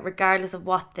there, regardless of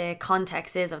what the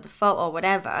context is of the photo or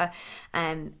whatever,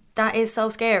 that is so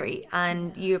scary,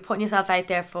 and you're putting yourself out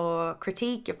there for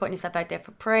critique, you're putting yourself out there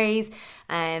for praise.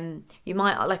 You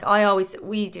might, like,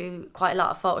 we do quite a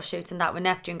lot of photo shoots and that with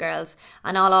Neptune Girls,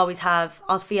 and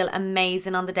I'll feel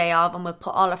amazing on the day of, and we'll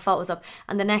put all our photos up,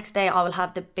 and the next day I will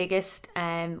have the biggest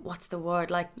what's the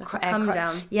word, like come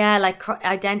down. Yeah, like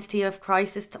identity of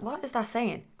crisis. What is that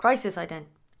saying?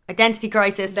 Identity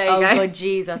crisis. There you go. Good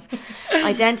Jesus.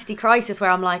 Identity crisis, where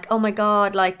I'm like, oh my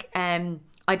God, like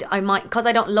I might, because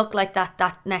I don't look like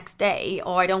that next day,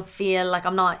 or I don't feel like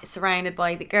I'm not surrounded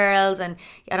by the girls, and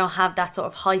I don't have that sort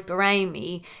of hype around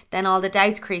me, then all the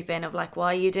doubts creep in of like,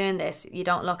 why are you doing this? You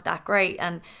don't look that great.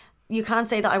 And you can't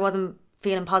say that I wasn't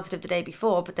feeling positive the day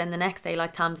before, but then the next day,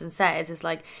 like Tamsin says, it's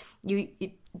like you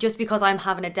just because I'm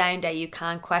having a down day, you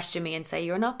can't question me and say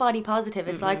you're not body positive.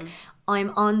 It's like,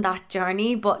 I'm on that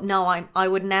journey, but no, I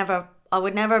would never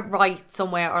write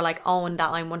somewhere or like own that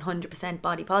I'm 100%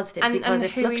 body positive, because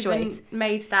it fluctuates. Who even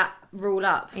made that rule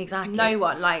up? Exactly. No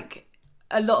one. Like,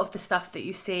 a lot of the stuff that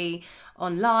you see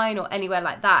online or anywhere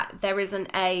like that, there isn't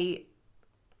a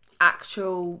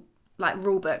actual like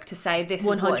rule book to say this is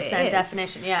what it is. 100%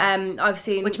 definition, yeah. I've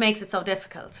seen, which makes it so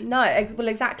difficult. No, well,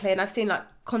 exactly. And I've seen like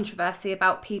controversy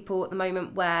about people at the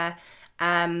moment where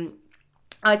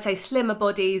I'd say slimmer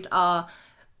bodies are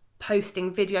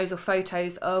posting videos or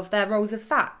photos of their rolls of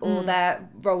fat or their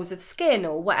rolls of skin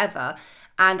or whatever,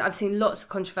 and I've seen lots of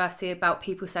controversy about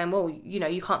people saying, well, you know,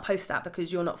 you can't post that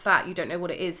because you're not fat, you don't know what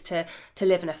it is to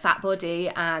live in a fat body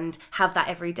and have that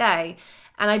every day.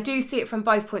 And I do see it from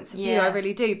both points of view, I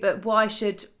really do, but why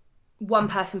should one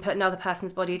person put another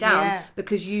person's body down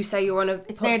because you say you're on a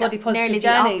body positive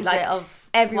journey, like of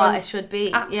everyone what it should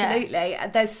be. Absolutely.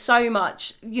 There's so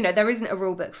much, there isn't a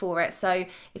rule book for it. So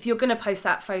if you're going to post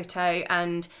that photo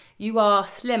and you are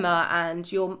slimmer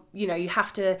and you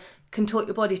have to contort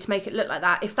your body to make it look like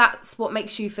that, if that's what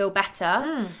makes you feel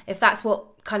better, if that's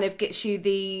what kind of gets you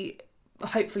the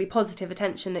hopefully positive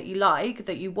attention that you like,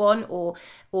 that you want, or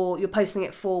you're posting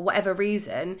it for whatever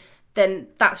reason, then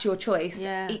that's your choice.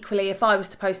 Equally, if I was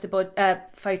to post a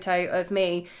photo of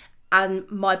me and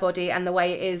my body and the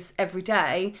way it is every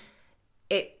day,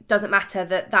 it doesn't matter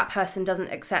that person doesn't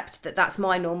accept that that's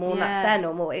my normal and that's their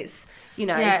normal. It's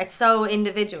it's so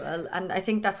individual, and I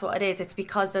think that's what it is. It's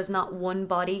because there's not one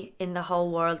body in the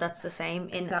whole world that's the same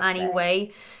in any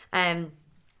way.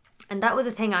 And that was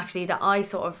a thing actually that I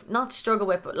sort of not struggle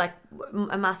with, but like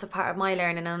a massive part of my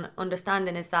learning and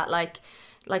understanding is that like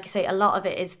you say, a lot of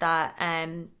it is that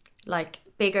like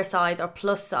bigger size or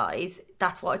plus size,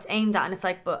 that's what it's aimed at. And it's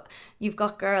like, but you've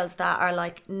got girls that are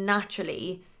like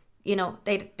naturally,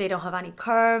 they don't have any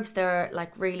curves, they're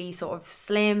like really sort of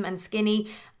slim and skinny,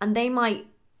 and they might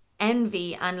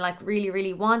envy and like really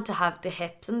really want to have the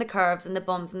hips and the curves and the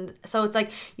bums, and so it's like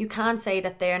you can't say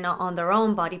that they're not on their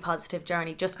own body positive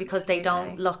journey just because they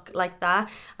don't look like that.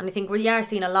 And I think we are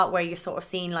seeing a lot where you're sort of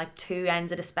seeing like two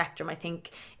ends of the spectrum. I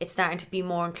think it's starting to be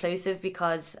more inclusive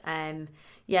because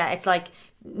it's like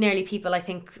nearly people, I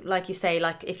think, like you say,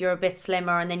 like if you're a bit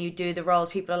slimmer and then you do the rolls,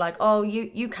 people are like, oh,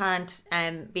 you can't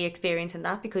be experiencing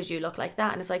that because you look like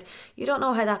that. And it's like, you don't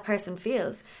know how that person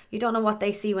feels. You don't know what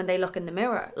they see when they look in the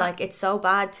mirror. Like, it's so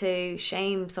bad to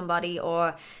shame somebody,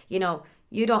 or you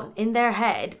don't, in their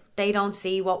head, they don't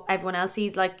see what everyone else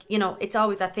sees. Like, it's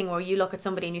always that thing where you look at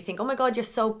somebody and you think, oh my God, you're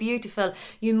so beautiful,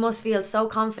 you must feel so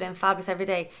confident and fabulous every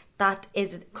day. That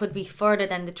could be further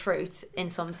than the truth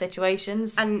in some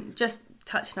situations. And just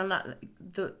touching on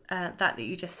that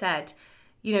you just said,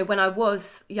 when I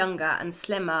was younger and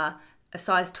slimmer, a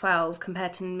size 12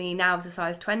 compared to me now as a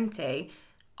size 20,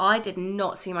 I did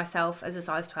not see myself as a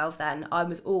size 12 then. I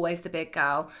was always the big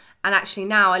girl. And actually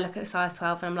now I look at a size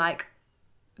 12 and I'm like,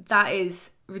 that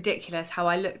is ridiculous how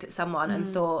I looked at someone and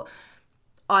thought,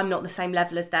 I'm not the same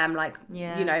level as them. Like,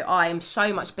 I am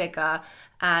so much bigger.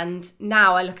 And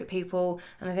now I look at people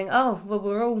and I think, oh, well,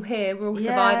 we're all here, we're all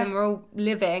surviving, we're all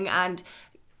living, and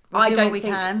we do what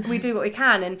we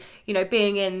can. And,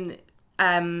 being in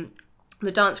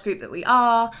the dance group that we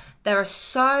are, there are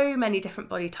so many different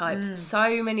body types,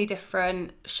 so many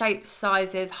different shapes,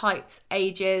 sizes, heights,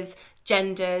 ages,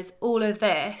 genders, all of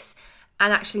this.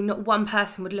 And actually not one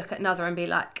person would look at another and be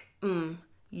like,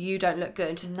 you don't look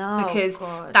good. No, because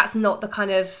that's not the kind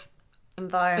of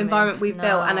environment we've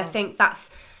built. And I think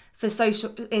that's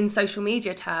in social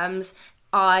media terms,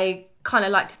 I kind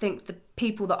of like to think the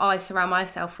people that I surround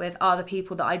myself with are the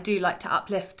people that I do like to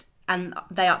uplift, and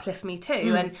they uplift me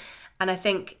too. And I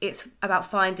think it's about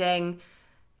finding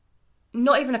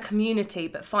not even a community,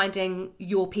 but finding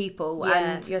your people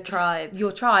and your tribe.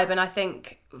 And I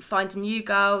think finding you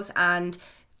girls and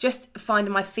just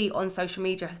finding my feet on social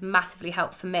media has massively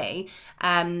helped for me.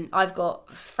 I've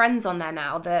got friends on there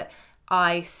now that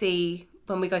I see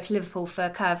when we go to Liverpool for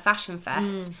Curve Fashion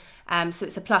Fest. So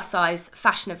it's a plus size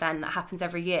fashion event that happens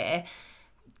every year.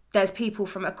 There's people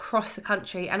from across the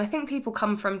country, and I think people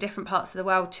come from different parts of the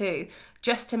world too,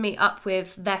 just to meet up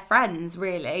with their friends,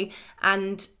 really.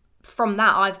 And from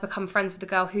that, I've become friends with the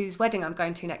girl whose wedding I'm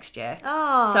going to next year.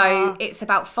 Oh. So it's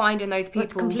about finding those people.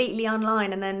 It's completely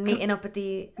online and then meeting up at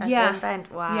the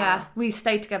event. Wow. Yeah. We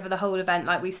stayed together the whole event.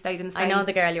 Like, we stayed in the same... I know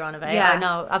the girl you're on about. Yeah. I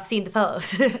know. I've seen the photos.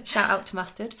 Shout out to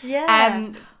Mustard.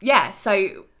 Yeah.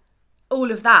 So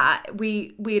all of that,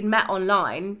 we had met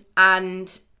online,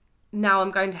 and now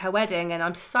I'm going to her wedding and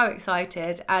I'm so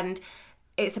excited. And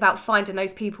it's about finding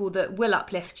those people that will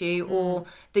uplift you, or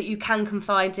that you can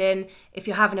confide in if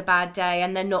you're having a bad day,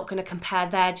 and they're not going to compare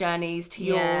their journeys to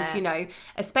yours,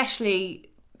 especially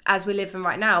as we're living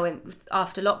right now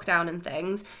after lockdown and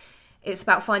things. It's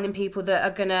about finding people that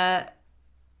are going to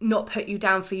not put you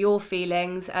down for your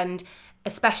feelings, and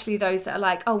especially those that are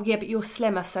like, oh yeah, but you're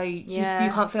slimmer, so you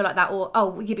can't feel like that, or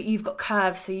oh yeah, but you've got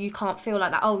curves, so you can't feel like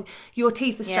that, oh your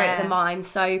teeth are straighter than mine,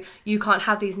 so you can't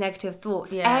have these negative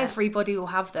thoughts. Everybody will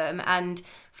have them, and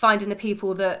finding the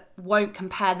people that won't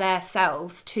compare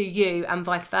themselves to you and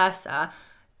vice versa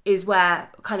is where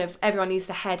kind of everyone needs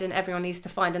to head and everyone needs to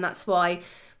find. And that's why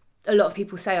a lot of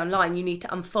people say online you need to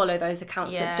unfollow those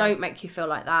accounts that don't make you feel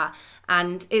like that.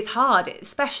 And it's hard,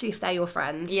 especially if they're your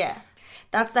friends.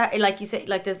 That's that, like you say,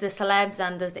 like there's the celebs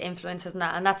and there's the influencers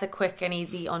and that's a quick and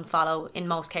easy unfollow in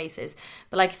most cases.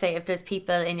 But like you say, if there's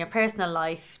people in your personal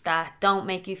life that don't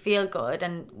make you feel good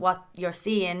and what you're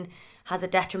seeing has a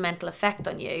detrimental effect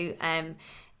on you,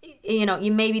 you know,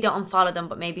 you maybe don't unfollow them,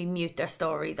 but maybe mute their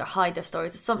stories or hide their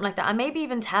stories or something like that, and maybe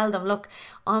even tell them, look,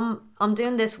 I'm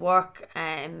doing this work,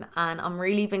 and I'm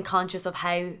really being conscious of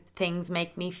how things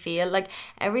make me feel. Like,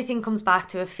 everything comes back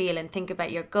to a feeling. Think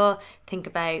about your gut. Think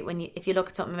about if you look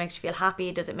at something that makes you feel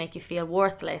happy, does it make you feel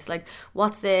worthless? Like,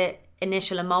 what's the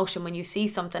initial emotion when you see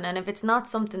something? And if it's not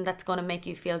something that's going to make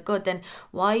you feel good, then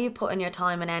why are you putting your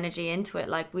time and energy into it?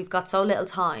 Like, we've got so little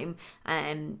time,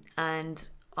 and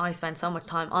I spend so much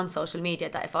time on social media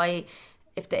that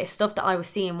if the stuff that I was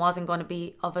seeing wasn't going to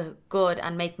be of a good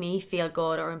and make me feel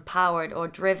good or empowered or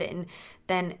driven,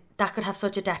 then that could have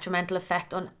such a detrimental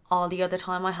effect on all the other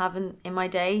time I have in my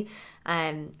day.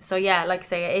 So yeah, like I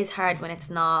say, it is hard when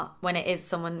it is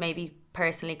someone maybe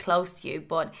personally close to you,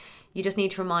 but you just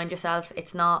need to remind yourself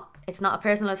it's not a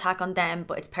personal attack on them,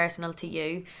 but it's personal to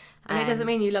you. And it doesn't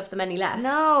mean you love them any less.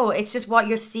 No, it's just what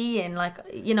you're seeing. Like,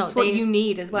 you know, it's what you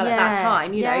need as well at that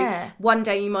time. You know, one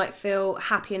day you might feel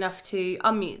happy enough to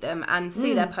unmute them and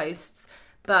see their posts,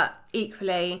 but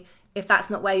equally, if that's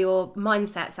not where your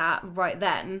mindset's at right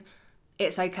then,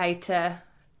 it's okay to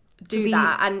do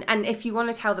that. And if you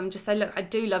want to tell them, just say, look, I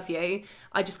do love you.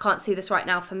 I just can't see this right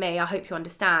now for me. I hope you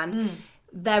understand.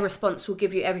 Their response will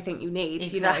give you everything you need.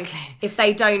 Exactly. You know, if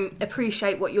they don't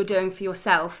appreciate what you're doing for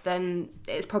yourself, then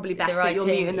it's probably best that you're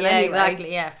muting them anyway.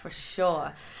 Exactly. Yeah, for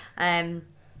sure.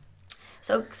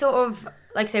 So sort of,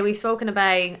 like I say, we've spoken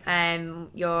about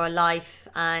your life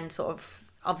and sort of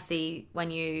obviously when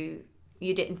you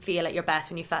didn't feel at your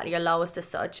best, when you felt at your lowest as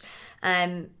such.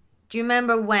 Do you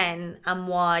remember when and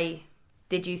why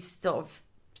did you sort of,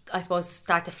 I suppose,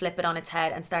 start to flip it on its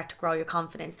head and start to grow your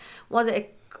confidence? Was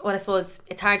it well, I suppose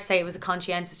it's hard to say it was a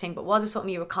conscientious thing, but was it something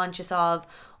you were conscious of,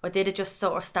 or did it just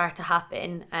sort of start to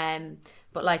happen?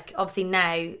 But like, obviously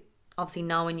now,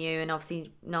 knowing you and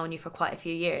obviously knowing you for quite a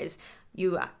few years,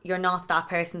 you're not that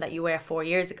person that you were 4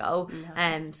 years ago.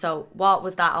 No. So what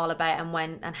was that all about, and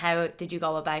when and how did you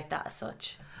go about that as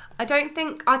such? I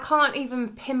can't even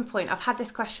pinpoint. I've had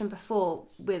this question before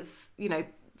with, you know,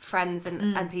 friends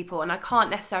and people, and I can't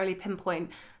necessarily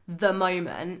pinpoint the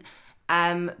moment.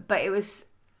 But it was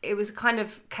a kind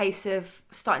of case of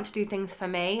starting to do things for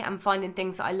me and finding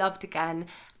things that I loved again,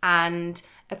 and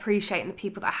appreciating the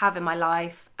people that I have in my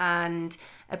life, and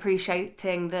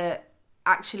appreciating that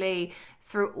actually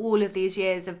through all of these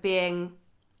years of being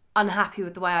unhappy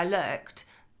with the way I looked,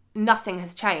 nothing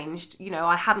has changed. You know,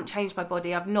 I haven't changed my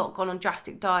body. I've not gone on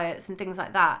drastic diets and things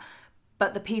like that.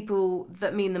 But the people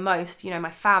that mean the most, you know,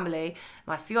 my family,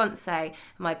 my fiance,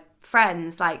 my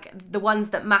friends, like the ones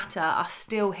that matter, are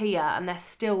still here and they're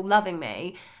still loving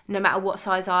me no matter what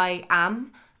size I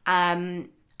am. And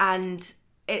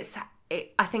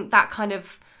I think that kind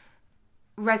of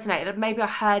resonated. Maybe I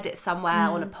heard it somewhere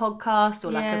on a podcast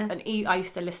or like I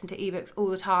used to listen to ebooks all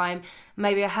the time.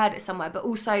 Maybe I heard it somewhere, but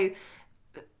also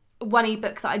one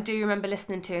ebook that I do remember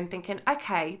listening to and thinking,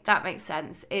 okay, that makes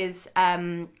sense, is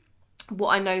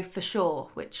What I Know for Sure,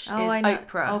 which is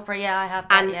Oprah. Oprah, yeah, I have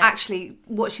that. And actually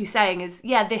what she's saying is,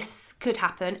 yeah, this could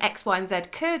happen, X, Y and Z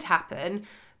could happen,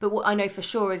 but what I know for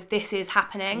sure is this is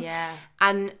happening. Yeah.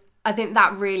 And I think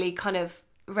that really kind of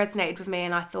resonated with me,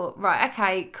 and I thought, right,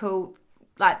 okay, cool.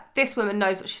 Like, this woman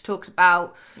knows what she's talking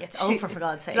about. Yeah, it's Oprah, for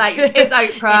God's sake. Like, it's Oprah.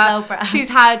 It's Oprah. She's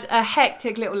had a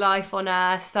hectic little life on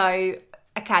her, so,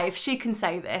 okay, if she can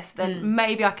say this, then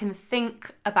maybe I can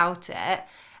think about it.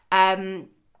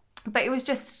 But it was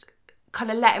just kind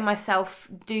of letting myself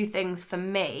do things for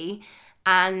me.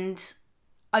 And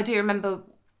I do remember,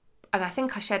 and I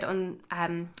think I shared it on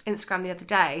Instagram the other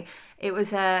day, it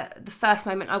was the first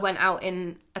moment I went out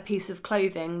in a piece of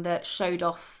clothing that showed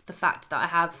off the fact that I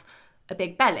have a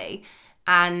big belly.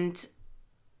 And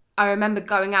I remember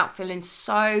going out feeling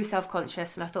so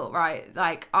self-conscious, and I thought, right,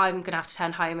 like, I'm going to have to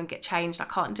turn home and get changed. I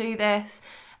can't do this.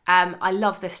 I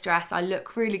love this dress. I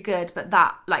look really good, but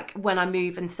that, like, when I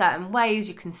move in certain ways,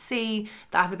 you can see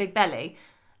that I have a big belly.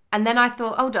 And then I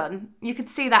thought, hold on, you could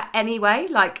see that anyway.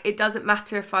 Like, it doesn't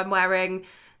matter if I'm wearing,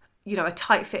 you know, a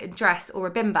tight fitted dress or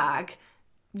a bin bag.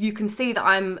 You can see that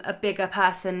I'm a bigger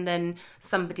person than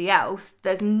somebody else.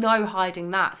 There's no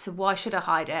hiding that. So why should I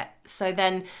hide it? So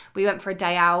then we went for a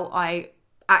day out. I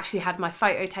actually had my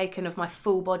photo taken of my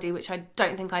full body, which I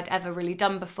don't think I'd ever really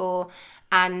done before.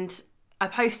 And I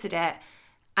posted it,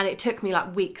 and it took me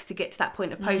like weeks to get to that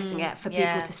point of posting it for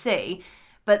people to see.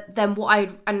 But then I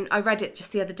read it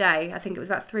just the other day. I think it was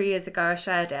about 3 years ago I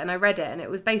shared it, and I read it, and it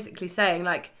was basically saying,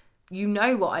 like, you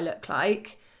know what I look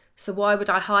like, so why would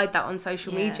I hide that on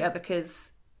social media?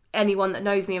 Because anyone that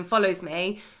knows me and follows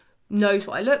me knows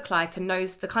what I look like and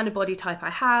knows the kind of body type I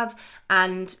have,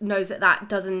 and knows that that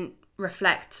doesn't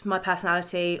reflect my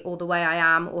personality or the way I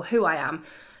am or who I am.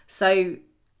 So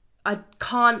I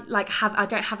can't I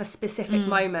don't have a specific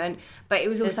moment, but it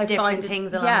was also finding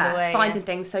things along the way. Finding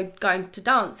things. So going to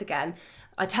dance again,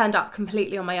 I turned up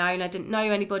completely on my own. I didn't know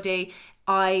anybody.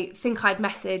 I think I'd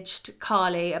messaged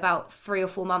Carly about 3 or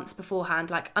 4 months beforehand,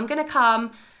 like, I'm going to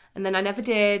come, and then I never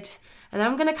did. And then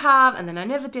I'm going to come, and then I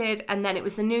never did. And then it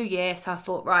was the new year, so I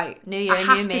thought, right, new year,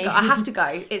 I have to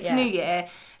go. It's New Year.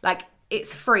 Like,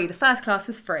 it's free. The first class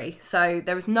was free, so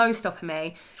there was no stopping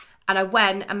me. And I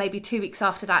went, and maybe 2 weeks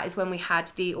after that is when we had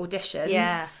the auditions.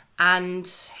 Yeah. And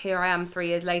here I am 3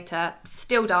 years later,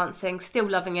 still dancing, still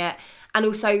loving it, and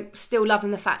also still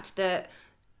loving the fact that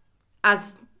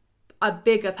as a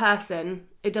bigger person,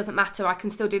 it doesn't matter. I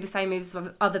can still do the same moves as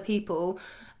other people.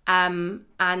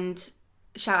 And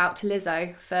shout out to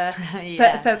Lizzo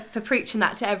for preaching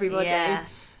that to everybody.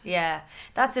 Yeah.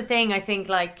 That's the thing, I think,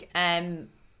 like,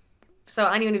 so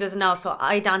anyone who doesn't know, so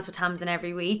I dance with Tamsin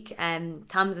every week, and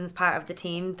Tamsin's part of the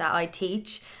team that I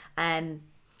teach, and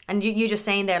you just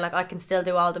saying there, like, I can still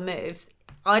do all the moves.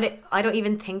 I don't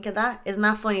even think of that. Isn't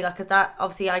that funny? Like, because that,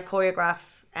 obviously I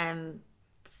choreograph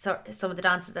so some of the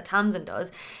dances that Tamsin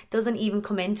doesn't even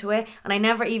come into it, and I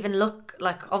never even look,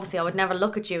 like, obviously I would never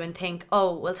look at you and think,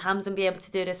 oh, will Tamsin be able to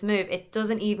do this move? It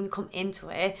doesn't even come into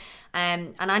it.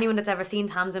 And anyone that's ever seen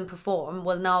Tamsin perform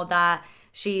will know that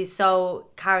she's so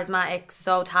charismatic,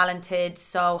 so talented,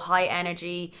 so high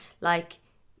energy. Like,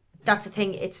 that's the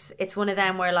thing. It's one of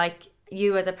them where, like,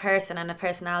 you as a person and a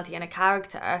personality and a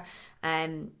character,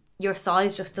 your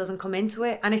size just doesn't come into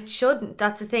it, and it shouldn't.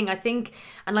 That's the thing, I think.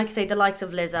 And like I say, the likes of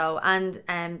Lizzo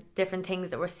and different things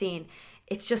that we're seeing,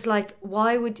 it's just like,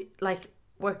 why would, like,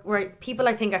 where people,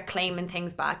 I think, are claiming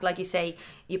things back. Like you say,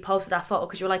 you posted that photo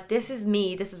because you're like, this is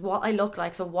me, this is what I look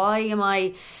like, so why am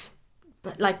I,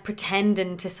 like,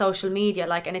 pretending to social media?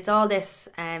 Like, and it's all this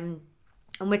and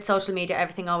with social media,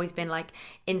 everything always been like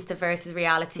Insta versus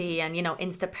reality, and, you know,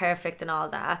 Insta perfect and all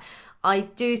that. I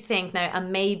do think now,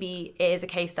 and maybe it is a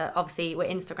case that obviously with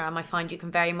Instagram, I find you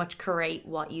can very much create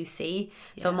what you see.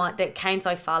 Yeah. So the accounts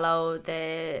I follow,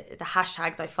 the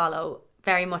hashtags I follow,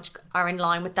 very much are in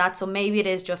line with that. So maybe it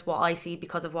is just what I see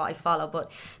because of what I follow,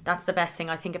 but that's the best thing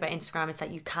I think about Instagram, is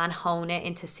that you can hone it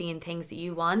into seeing things that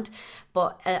you want.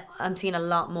 But I'm seeing a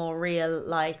lot more real,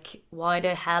 like, why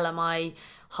the hell am I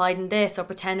hiding this or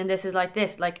pretending this is like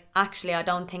this? Like, actually, I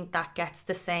don't think that gets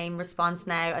the same response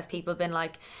now as people been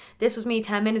like, this was me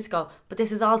 10 minutes ago, but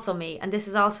this is also me, and this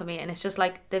is also me. And it's just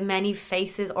like the many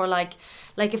faces, or like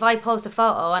if I post a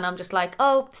photo and I'm just like,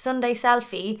 oh, Sunday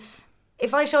selfie,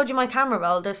 if I showed you my camera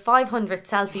roll, there's 500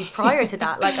 selfies prior to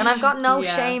that. Like, and I've got no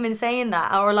shame in saying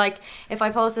that. Or like, if I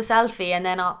post a selfie and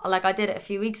then I did it a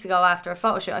few weeks ago after a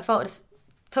photo shoot,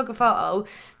 took a photo,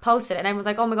 posted it, and everyone's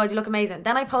like, oh my God, you look amazing.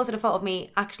 Then I posted a photo of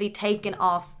me actually taking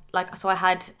off, like, so I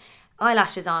had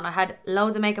eyelashes on, I had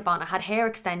loads of makeup on, I had hair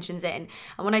extensions in,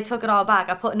 and when I took it all back,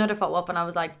 I put another photo up and I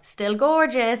was like, still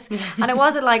gorgeous. And it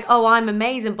wasn't like, oh, I'm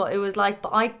amazing, but it was like,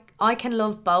 but I can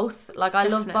love both. Like, I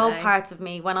love both parts of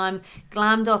me, when I'm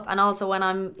glammed up and also when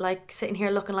I'm like sitting here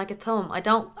looking like a thumb. I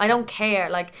don't care.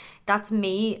 Like, that's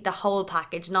me, the whole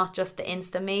package, not just the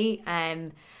Insta me.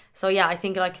 So yeah, I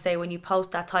think, like I say, when you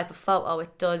post that type of photo,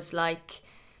 it does, like,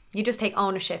 you just take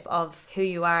ownership of who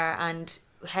you are and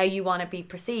how you want to be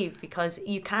perceived, because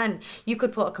you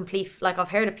could put a complete, like, I've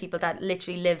heard of people that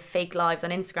literally live fake lives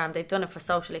on Instagram. They've done it for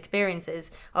social experiences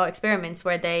or experiments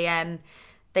where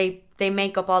they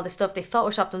make up all this stuff. They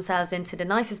Photoshop themselves into the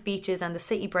nicest beaches and the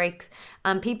city breaks,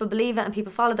 and people believe it and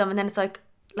people follow them. And then it's like,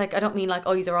 I don't mean like,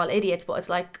 oh, you're all idiots, but it's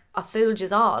like, I fooled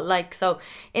yous all. Like, so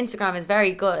Instagram is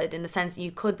very good in the sense that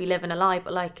you could be living a lie,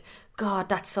 but like, God,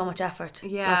 that's so much effort.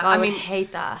 Yeah, like, I mean,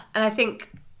 hate that. And I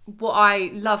think what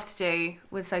I love to do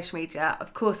with social media,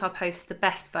 of course, I post the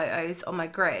best photos on my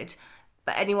grid,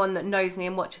 but anyone that knows me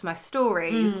and watches my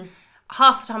stories,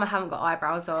 half the time I haven't got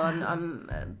eyebrows on. I'm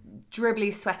a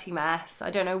dribbly, sweaty mess. I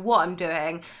don't know what I'm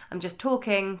doing. I'm just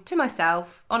talking to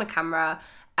myself on a camera.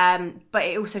 But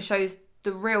it also shows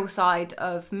the real side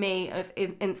of me, of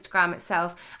Instagram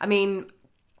itself. I mean,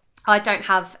 I don't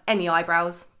have any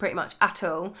eyebrows pretty much at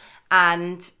all.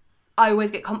 And I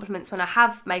always get compliments when I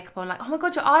have makeup on, like, oh my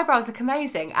God, your eyebrows look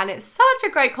amazing. And it's such a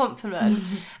great compliment.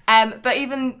 But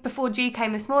even before G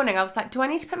came this morning, I was like, do I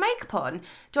need to put makeup on?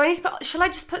 Shall I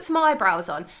just put some eyebrows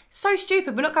on? So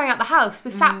stupid. We're not going out the house.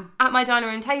 We're sat at my dining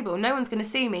room table. No one's going to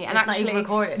see me. And it's actually, not even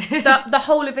recorded. the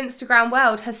whole of Instagram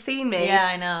world has seen me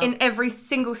I know. in every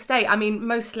single state. I mean,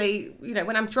 mostly,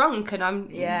 when I'm drunk and I'm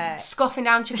scoffing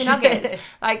down chicken nuggets.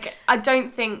 Like, I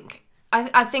don't think...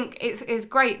 I think it's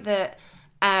great that...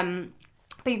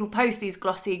 people post these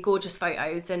glossy, gorgeous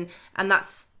photos, and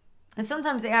that's... And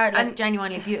sometimes they are like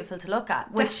genuinely beautiful to look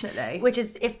at. Definitely. Which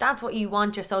is, if that's what you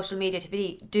want your social media to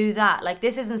be, do that. Like,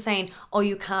 this isn't saying, oh,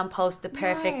 you can't post the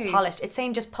perfect polished. It's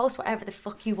saying just post whatever the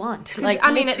fuck you want. Like,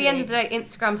 I mean, at the end of the day,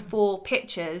 Instagram's for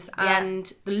pictures,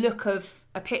 and the look of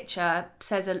a picture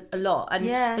says a lot. And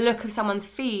the look of someone's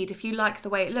feed, if you like the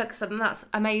way it looks, then that's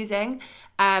amazing.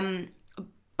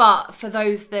 But for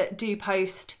those that do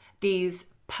post these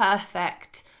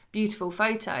perfect, beautiful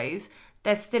photos,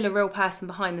 there's still a real person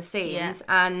behind the scenes,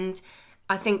 and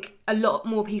I think a lot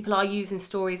more people are using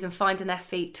stories and finding their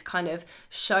feet to kind of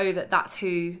show that that's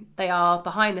who they are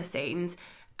behind the scenes.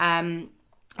 I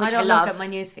don't look at my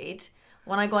newsfeed.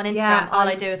 When I go on Instagram, all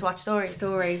I do is watch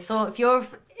stories. So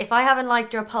if I haven't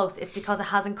liked your post, it's because it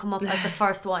hasn't come up as the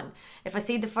first one. If I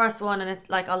see the first one and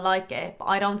it's like, I like it, but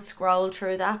I don't scroll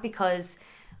through that, because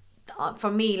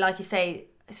for me, like you say,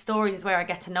 stories is where I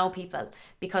get to know people,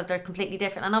 because they're completely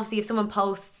different. And obviously, if someone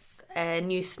posts a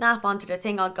new snap onto their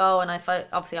thing, I'll go, and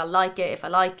I'll like it if I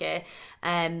like it.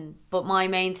 But my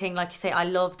main thing, like you say, I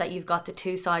love that you've got the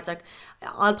two sides. Like,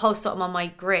 I'll post something on my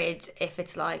grid if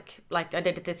it's like I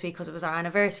did it this week because it was our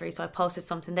anniversary, so I posted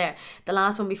something there. The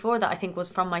last one before that, I think, was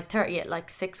from my 30th, like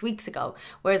 6 weeks ago.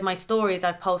 Whereas my stories,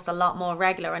 I've posted a lot more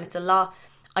regular, and it's a lot.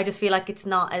 I just feel like it's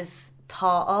not as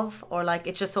thought of, or like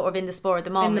it's just sort of in the spur of the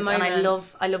moment. And I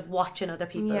love watching other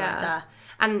people like that.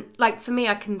 And like, for me,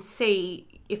 I can see,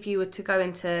 if you were to go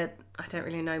into, I don't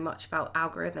really know much about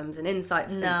algorithms and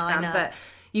insights of Instagram, but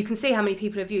you can see how many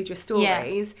people have viewed your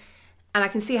stories, and I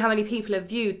can see how many people have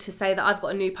viewed to say that I've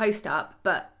got a new post up,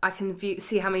 but I can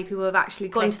see how many people have actually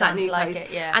gone to that new post,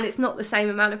 and it's not the same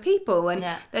amount of people, and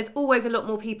there's always a lot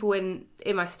more people in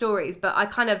my stories. But I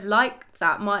kind of like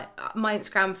that my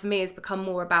Instagram for me has become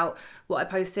more about what I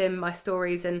post in my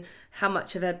stories and how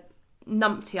much of a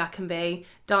numpty I can be,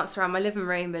 dance around my living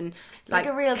room, and it's like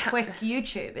a real quick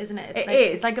YouTube, isn't it?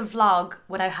 It's like a vlog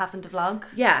without having to vlog.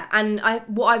 Yeah, and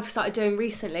what I've started doing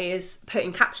recently is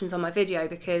putting captions on my video,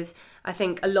 because I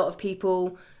think a lot of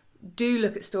people do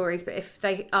look at stories, but if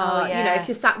they are, if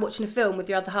you're sat watching a film with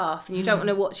your other half and you don't want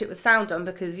to watch it with sound on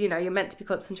because, you're meant to be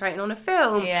concentrating on a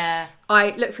film. Yeah.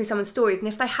 I look through someone's stories, and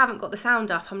if they haven't got the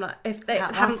sound up, I'm like, if they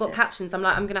haven't got captions, I'm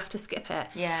like, I'm going to have to skip it.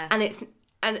 Yeah.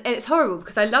 And it's horrible,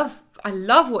 because I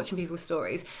love watching people's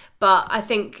stories, but I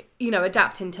think,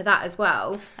 adapting to that as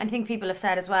well. I think people have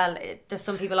said as well, there's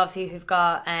some people obviously who've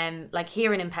got like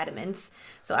hearing impediments,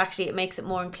 so actually it makes it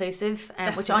more inclusive,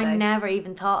 which I never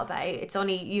even thought about. It's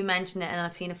only you mentioned it, and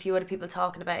I've seen a few other people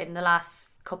talking about it in the last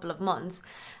couple of months,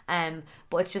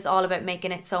 but it's just all about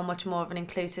making it so much more of an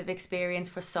inclusive experience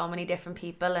for so many different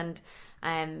people. And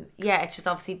it's just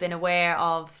obviously been aware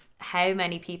of how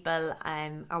many people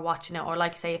are watching it, or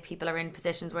like say, if people are in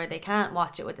positions where they can't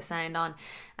watch it with the sound on,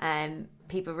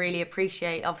 people really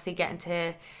appreciate obviously getting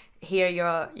to hear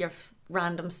your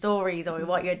random stories or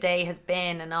what your day has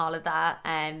been and all of that,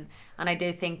 and I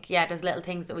do think there's little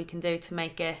things that we can do to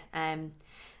make it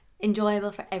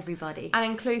enjoyable for everybody and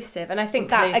inclusive. And I think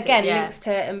that again links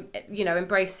to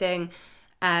embracing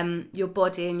your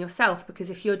body and yourself,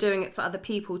 because if you're doing it for other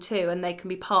people too, and they can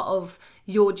be part of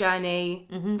your journey,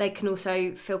 they can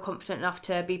also feel confident enough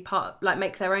to be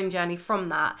make their own journey from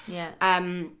that.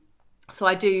 So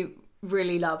I do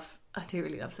really love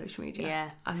social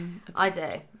media. I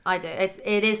do.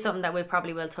 It is something that we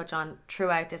probably will touch on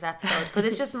throughout this episode, because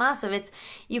it's just massive.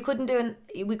 We couldn't do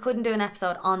an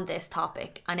episode on this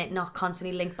topic and it not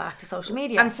constantly link back to social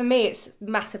media. And for me, it's a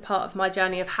massive part of my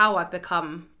journey of how I've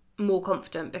become more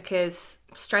confident, because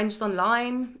strangers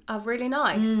online are really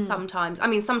nice sometimes. I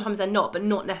mean, sometimes they're not, but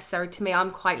not necessary to me. I'm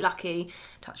quite lucky,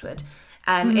 touch wood,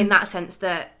 in that sense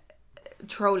that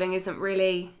trolling isn't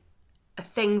really a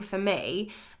thing for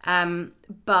me.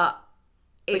 But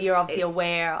you're obviously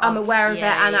aware of, I'm aware of it,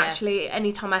 and actually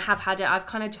anytime I have had it, I've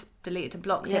kind of just deleted and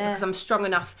blocked it, because I'm strong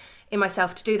enough in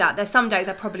myself to do that. There's some days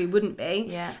I probably wouldn't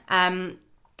be.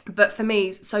 But for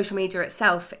me, social media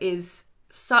itself is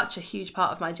such a huge part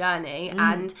of my journey,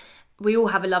 and we all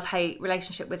have a love-hate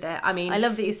relationship with it. I mean, I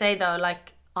love that you say though,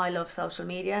 like, I love social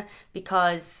media,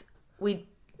 because we,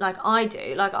 like I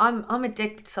do, like I'm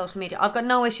addicted to social media. I've got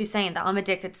no issue saying that I'm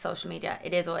addicted to social media.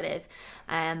 It is what it is.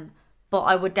 But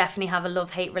I would definitely have a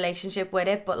love-hate relationship with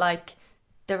it. But like,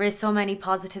 there is so many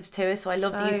positives to it. So I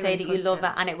love that you say that you love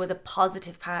it and it was a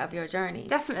positive part of your journey.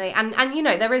 Definitely. And you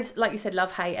know, there is, like you said,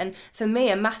 love hate. And for me,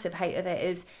 a massive hate of it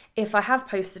is if I have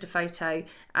posted a photo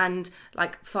and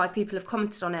like 5 people have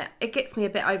commented on it, it gets me a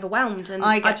bit overwhelmed, and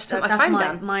I just put my phone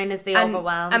down. Mine is the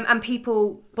overwhelm. And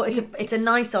people... But it's a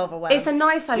nice overwhelm. It's a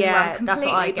nice overwhelm, yeah, completely. That's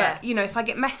what I get. But, you know, if I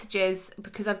get messages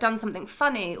because I've done something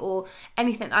funny or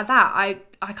anything like that, I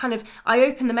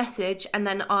open the message and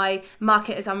then I mark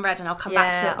it as unread, and I'll come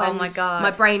back to it when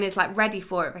my brain is like ready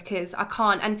for it, because I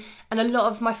can't. And a lot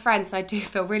of my friends, and I do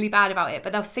feel really bad about it,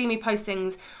 but they'll see me post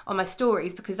things on my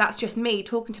stories because that's just me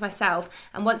talking to myself,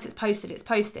 and once it's posted, it's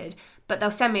posted. But they'll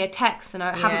send me a text and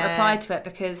I haven't replied to it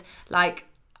because like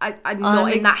I'm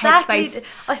not in that headspace.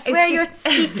 I swear you're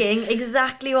speaking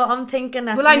exactly what I'm thinking.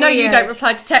 That's I know weird. You don't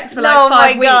reply to text for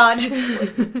like 5 weeks.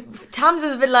 God.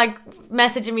 Tamsin's been like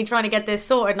messaging me trying to get this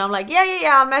sorted, and I'm like, yeah,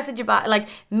 I'll message you back. Like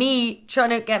me trying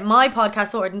to get my podcast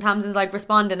sorted, and Tamsin's like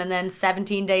responding, and then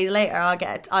 17 days later I'll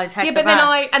text her back. Yeah,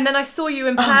 but then I saw you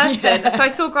in person. So I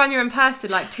saw Grania in person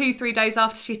like 2-3 days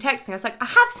after she texted me. I was like, I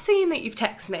have seen that you've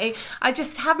texted me, I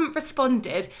just haven't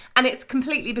responded, and it's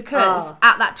completely because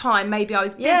at that time maybe I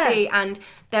was busy and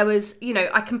there was, you know,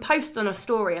 I can post on a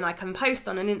story and I can post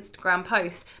on an Instagram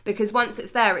post because once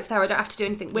it's there. I don't have to do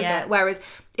anything with it. Whereas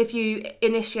if you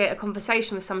initiate a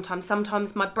conversation with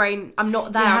sometimes my brain, I'm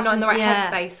not there, I'm not in the right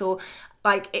headspace, or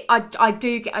like I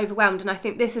do get overwhelmed. And I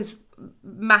think this is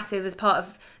massive as part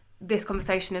of this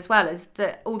conversation as well, is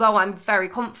that although I'm very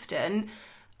confident,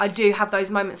 I do have those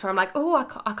moments where I'm like, oh,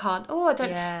 I can't. Oh, I don't.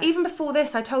 Yeah. Even before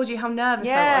this, I told you how nervous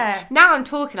I was. Now I'm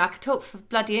talking. I could talk for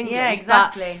bloody England. Yeah,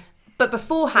 exactly. But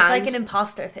beforehand... It's like an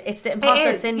imposter thing. It's the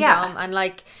imposter syndrome. Yeah. And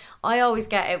like, I always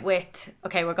get it with...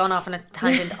 Okay, we're going off on a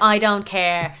tangent. I don't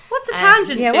care. What's a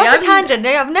tangent? Yeah, what's a tangent?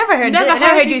 I've never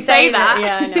heard you say that.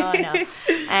 Yeah,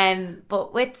 I know.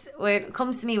 But when it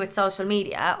comes to me with social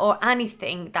media or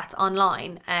anything that's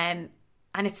online, and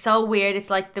it's so weird. It's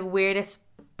like the weirdest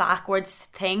backwards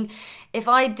thing. If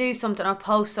I do something or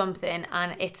post something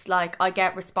and it's like I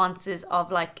get responses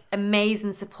of like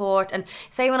amazing support, and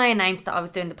say when I announced that I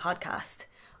was doing the podcast,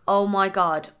 oh my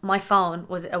god, my phone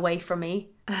was away from me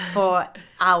for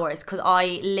hours because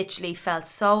I literally felt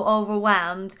so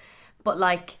overwhelmed. But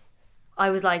like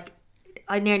I was like,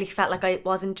 I nearly felt like I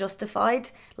wasn't justified.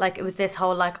 Like it was this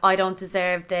whole like, I don't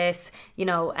deserve this, you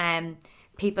know.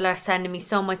 People are sending me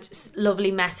so much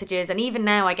lovely messages, and even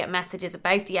now I get messages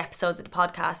about the episodes of the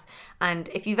podcast, and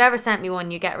if you've ever sent me one,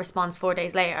 you get a response 4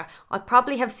 days later. I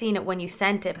probably have seen it when you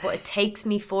sent it, but it takes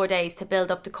me 4 days to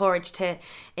build up the courage to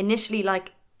initially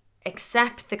like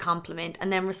accept the compliment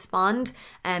and then respond,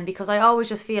 because I always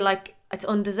just feel like it's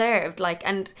undeserved. Like,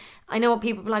 and I know what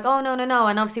people are like, oh no,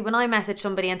 and obviously when I message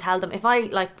somebody and tell them, if I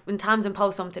like when Tamsin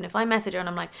posts something, if I message her and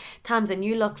I'm like, Tamsin,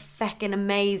 you look feckin'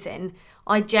 amazing,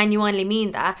 I genuinely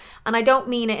mean that. And I don't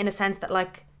mean it in a sense that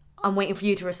like I'm waiting for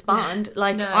you to respond.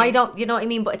 Like no. I don't, you know what I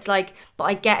mean? But it's like, but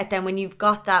I get it then when you've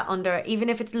got that under, even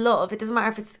if it's love, it doesn't matter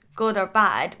if it's good or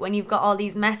bad, when you've got all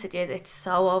these messages, it's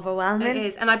so overwhelming. It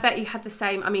is. And I bet you had the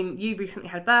same, I mean, you recently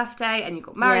had a birthday and you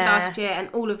got married last year and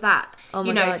all of that. Oh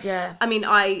my God, yeah. I mean,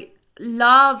 I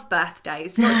love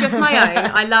birthdays, not just my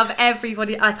own. I love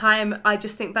everybody. Like I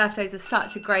just think birthdays are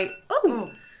such a great,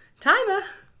 timer.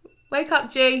 Wake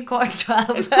up, G. It's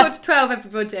 11:45. It's 11:45,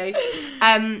 everybody.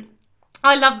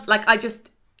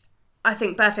 I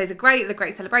think birthdays are great, they're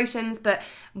great celebrations, but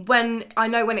when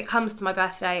it comes to my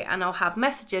birthday and I'll have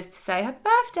messages to say happy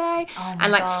birthday,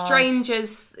 and like God.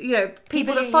 Strangers, you know,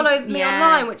 people that follow me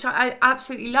online, which I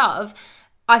absolutely love,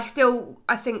 I think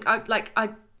I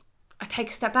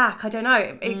take a step back. I don't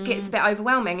know. It gets a bit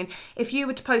overwhelming. And if you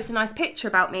were to post a nice picture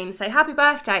about me and say happy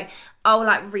birthday, I'll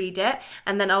like read it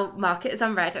and then I'll mark it as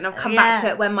unread and I'll come back to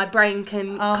it when my brain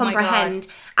can comprehend.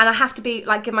 And I have to be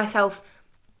like, give myself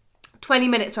 20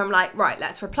 minutes where I'm like, right,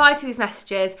 let's reply to these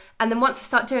messages. And then once I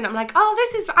start doing it, I'm like, oh,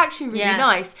 this is actually really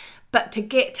nice. But to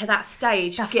get to that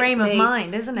stage, that frame of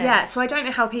mind, isn't it? Yeah. So I don't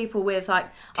know how people with like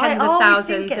tens of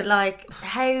thousands of like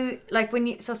how like when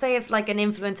you say if like an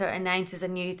influencer announces a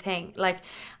new thing, like,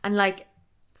 and like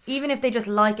even if they just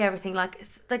like everything, like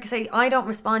I say, I don't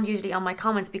respond usually on my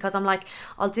comments because I'm like,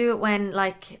 I'll do it when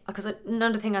like, because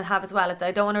another thing I have as well is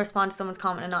I don't want to respond to someone's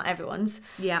comment and not everyone's.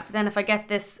 Yeah. So then if I get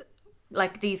this,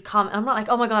 like these comments, I'm not like,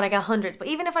 oh my God, I get hundreds, but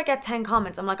even if I get 10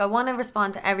 comments, I'm like, I want to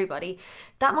respond to everybody.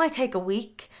 That might take a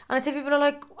week. And I'd say people are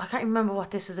like, I can't remember what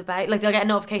this is about. Like they'll get a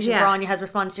notification, Grania has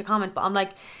responded to your comment, but I'm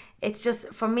like, it's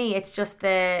just, for me, it's just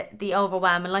the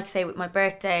overwhelm. And like I say, with my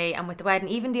birthday and with the wedding,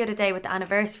 even the other day with the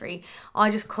anniversary, I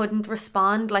just couldn't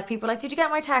respond. Like, people were like, did you get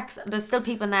my text? There's still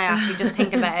people now actually just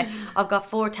thinking about it. I've got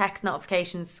 4 text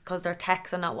notifications because they're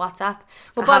texts and not WhatsApp.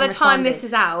 Well, by the time this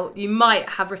is out, you might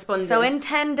have responded. So in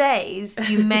 10 days,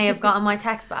 you may have gotten my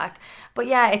text back. But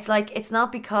yeah, it's like, it's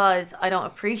not because I don't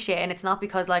appreciate it, and it's not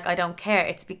because like I don't care.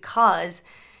 It's because,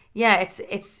 yeah, it's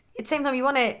at the same time,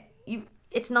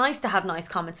 it's nice to have nice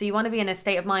comments. So you want to be in a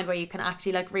state of mind where you can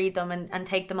actually like read them and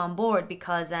take them on board,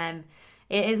 because it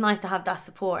is nice to have that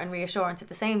support and reassurance at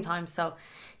the same time. So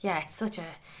yeah, it's such a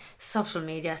social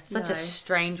media, such a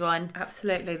strange one.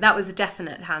 Absolutely. That was a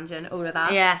definite tangent, all of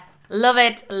that. Yeah. Love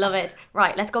it.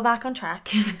 Right, let's go back on track.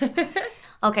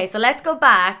 Okay, so let's go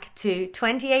back to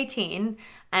 2018.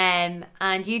 And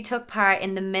you took part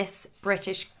in the Miss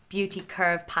British Beauty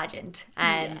Curve pageant.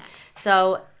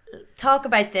 So talk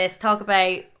about this. Talk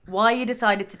about why you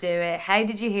decided to do it. How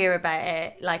did you hear about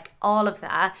it? Like, all of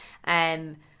that.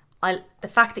 The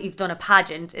fact that you've done a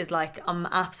pageant is like, I'm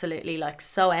absolutely like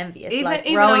so envious. Even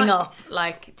growing up,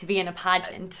 like, to be in a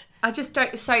pageant. I just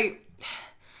don't. So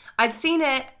I'd seen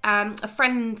it. A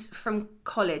friend from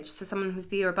college, so someone who's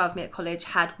the year above me at college,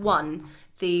 had won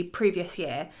the previous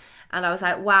year. And I was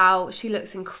like, wow, she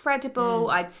looks incredible.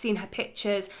 I'd seen her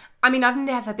pictures. I mean, I've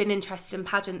never been interested in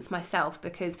pageants myself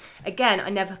because, again, I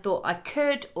never thought I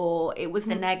could, or it was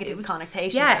the negative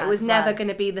connotation. Yeah, it was never going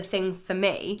to be the thing for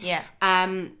me. Yeah.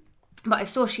 But I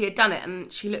saw she had done it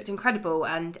and she looked incredible,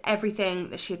 and everything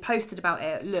that she had posted about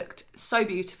it looked so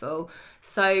beautiful.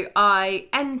 So I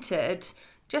entered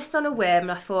just on a whim,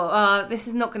 and I thought, oh, this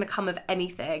is not going to come of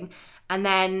anything. And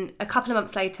then a couple of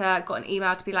months later, I got an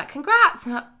email to be like, congrats.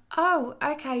 And oh,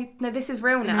 okay, no, this is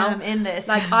real now. I'm in this.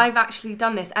 Like, I've actually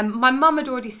done this. And my mum had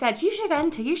already said, you should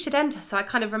enter. So I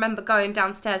kind of remember going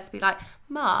downstairs to be like,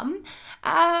 Mum.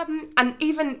 And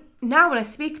even now when I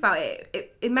speak about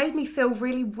it, it made me feel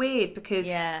really weird because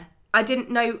I didn't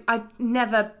know, I'd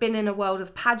never been in a world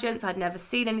of pageants. I'd never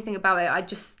seen anything about it. I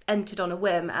just entered on a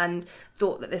whim and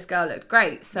thought that this girl looked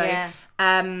great. So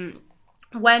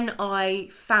when I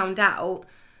found out,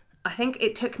 I think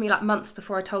it took me like months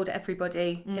before I told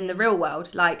everybody in the real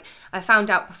world. Like, I found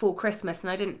out before Christmas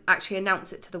and I didn't actually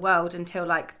announce it to the world until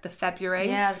like the February.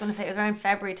 Yeah, I was going to say it was around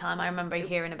February time. I remember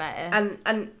hearing about it.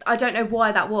 And I don't know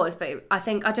why that was, but I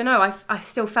don't know, I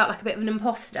still felt like a bit of an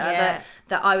imposter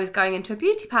that I was going into a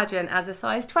beauty pageant as a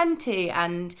size 20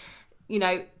 and, you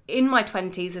know, in my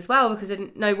 20s as well, because I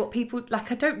didn't know what people,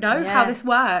 like, I don't know how this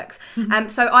works.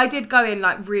 So I did go in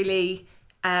like really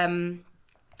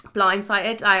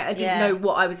blindsided. I didn't know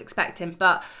what I was expecting,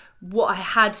 but what I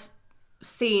had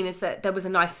seen is that there was a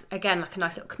nice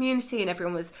little community and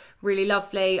everyone was really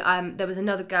lovely. There was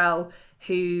another girl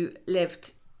who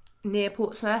lived near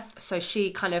Portsmouth, so she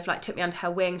kind of like took me under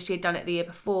her wing. She had done it the year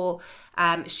before.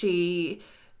 She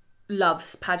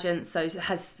loves pageants, so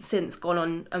has since gone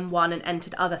on and won and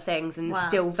entered other things and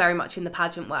still very much in the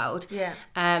pageant world.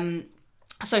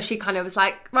 So she kind of was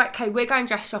like, right, okay, we're going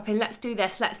dress shopping, let's do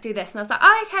this. And I was like,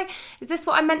 oh, okay, is this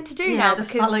what I'm meant to do now?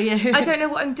 Just because follow you. I don't know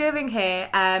what I'm doing here.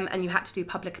 And you had to do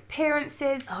public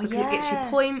appearances because it gets you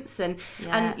points. And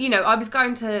you know, I was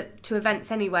going to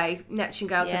events anyway, Neptune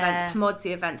Girls events,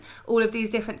 Pomodzi events, all of these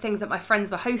different things that my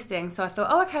friends were hosting. So I thought,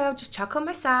 oh, okay, I'll just chuck on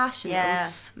my sash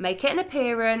and make it an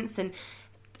appearance. And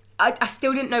I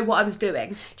still didn't know what I was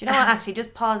doing. Do you know what, actually,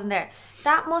 just pausing there,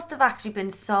 that must have actually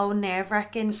been so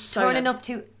nerve-wracking, turning up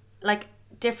to like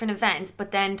different events,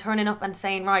 but then turning up and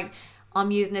saying, right,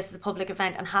 I'm using this as a public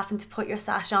event, and having to put your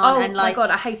sash on. And like, my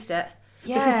God, I hated it.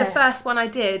 Because the first one I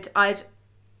did,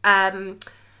 what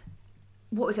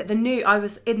was it? I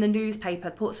was in the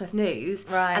newspaper, Portsmouth News,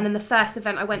 right? And then the first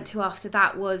event I went to after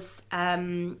that was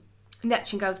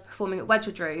Neptune Girls performing at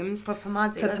Wedgwood Rooms for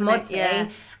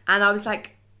Pomodzi, and I was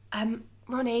like,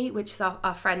 Ronnie, which is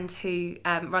our friend who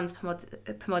runs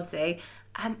Pomodzi,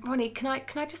 Ronnie, can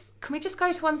we just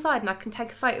go to one side and I can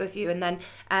take a photo of you, and then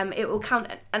it will count.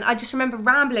 And I just remember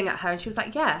rambling at her, and she was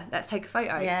like, yeah, let's take a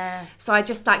photo. Yeah. So I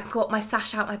just like got my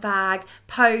sash out my bag,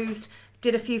 posed,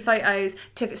 did a few photos,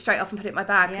 took it straight off and put it in my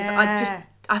bag because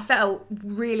I felt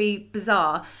really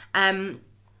bizarre.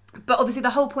 But obviously the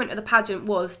whole point of the pageant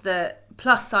was that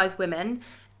plus size women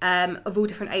of all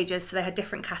different ages, so they had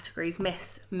different categories,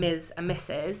 Miss, Ms and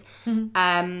Mrs,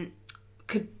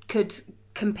 could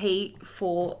compete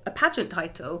for a pageant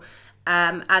title.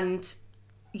 And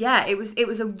yeah, it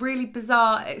was a really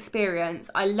bizarre experience.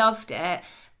 I loved it,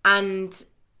 and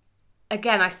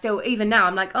again, I still, even now,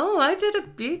 I'm like, oh, I did a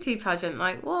beauty pageant.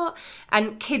 Like, what?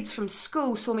 And kids from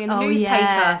school saw me in the newspaper.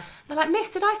 Yeah. They're like,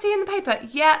 Miss, did I see you in the paper?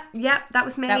 Yeah, that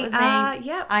was me. That was me.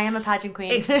 Yeah. I am a pageant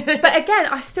queen. But again,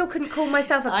 I still couldn't call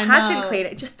myself a pageant queen.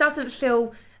 It just doesn't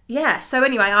feel, So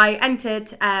anyway, I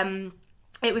entered,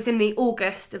 it was in the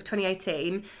August of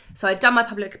 2018. So I'd done my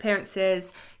public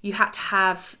appearances. You had to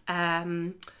have,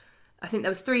 I think there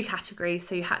was 3 categories.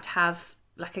 So you had to have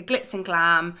like a glitz and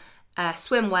glam,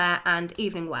 swimwear and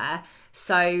evening wear.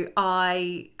 So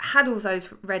I had all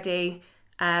those ready,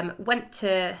 went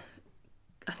to,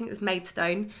 I think it was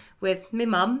Maidstone with my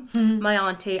mum, my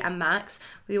auntie and Max.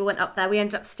 We all went up there. We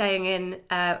ended up staying in,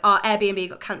 our Airbnb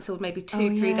got cancelled maybe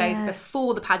 2-3 days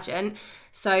before the pageant.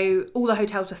 So all the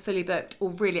hotels were fully booked, all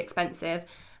really expensive.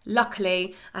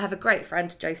 Luckily, I have a great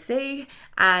friend, Josie,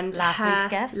 and last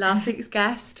week's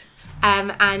guest.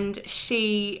 And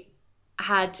she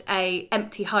had a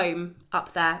empty home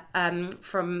up there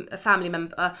from a family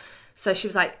member. So she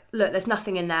was like, look, there's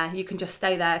nothing in there. You can just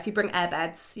stay there. If you bring air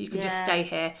beds, you can just stay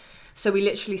here. So we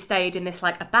literally stayed in this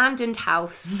like abandoned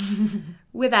house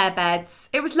with air beds.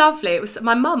 It was lovely.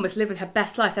 My mum was living her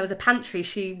best life. There was a pantry.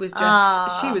 She was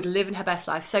living her best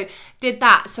life. So did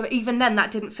that. So even then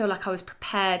that didn't feel like I was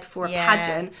prepared for a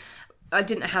pageant. I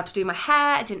didn't know how to do my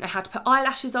hair. I didn't know how to put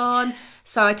eyelashes on.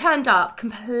 So I turned up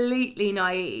completely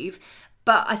naive.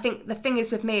 But I think the thing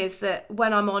is with me is that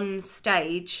when I'm on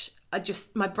stage,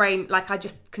 my brain, like I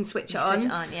just can switch it on.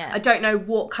 I don't know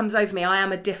what comes over me. I am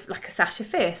like a Sasha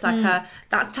Fierce, like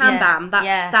that's Tam Bam.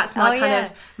 That's my kind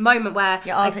of moment where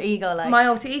your alter ego, like my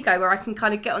alter ego, where I can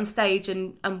kind of get on stage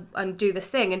and do this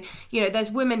thing. And there's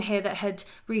women here that had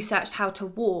researched how to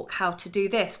walk, how to do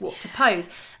this, walk to pose,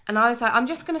 and I was like, I'm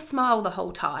just going to smile the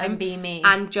whole time and be me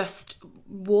and just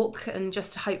walk and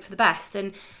just hope for the best.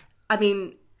 And I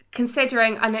mean,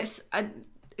 considering, and it's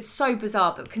so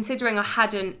bizarre, but considering I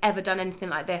hadn't ever done anything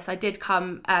like this, I did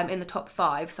come in the top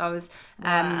 5. So I was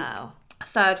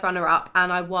 3rd runner-up,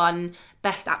 and I won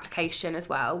best application as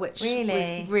well, which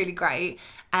was really great.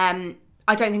 I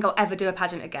don't think I'll ever do a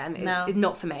pageant again. It's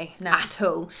not for me at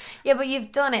all. Yeah, but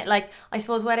you've done it. Like, I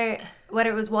suppose whether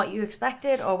it was what you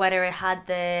expected or whether it had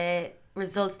the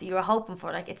results that you were hoping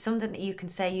for, like, it's something that you can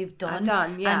say you've done,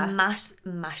 and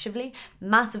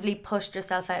massively pushed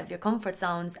yourself out of your comfort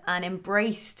zones and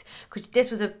embraced, because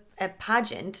this was a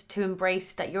pageant to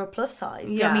embrace that you're plus size.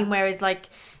 Do you know what I mean? Whereas like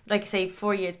say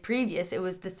 4 years previous, it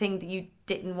was the thing that you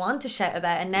didn't want to shout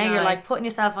about, and now you're like putting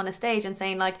yourself on a stage and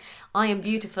saying like, I am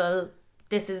beautiful,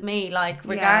 this is me, like,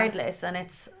 regardless. And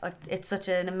it's such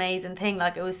an amazing thing.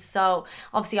 Like, it was so,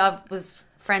 obviously I was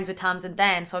friends with Tamsin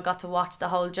then, so I got to watch the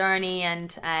whole journey.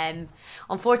 And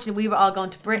unfortunately we were all going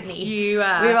to Brittany. We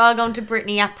were all going to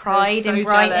Brittany at Pride in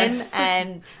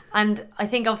Brighton. And I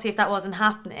think obviously if that wasn't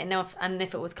happening,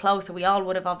 if it was closer, we all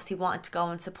would have obviously wanted to go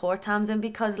and support Tamsin,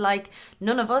 because like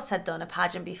none of us had done a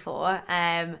pageant before.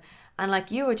 And like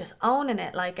you were just owning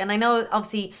it, like, and I know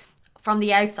obviously from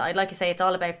the outside, like you say, it's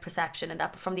all about perception and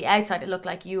that, but from the outside it looked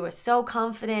like you were so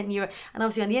confident, and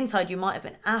obviously on the inside you might have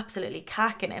been absolutely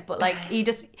cacking it, but like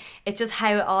it's just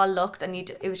how it all looked, and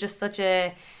it was just such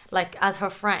a, like, as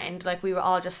her friend, like, we were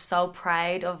all just so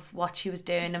proud of what she was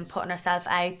doing and putting herself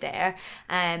out there.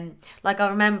 Like, I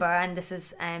remember, and this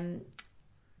is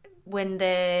when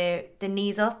the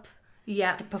knees up,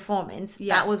 the performance,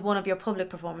 that was one of your public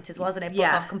performances, wasn't it?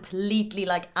 But got completely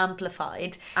like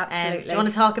amplified. Absolutely. Do you want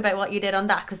to talk about what you did on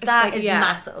that? Because that is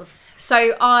massive.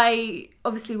 So I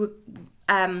obviously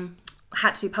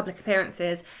had to do public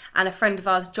appearances, and a friend of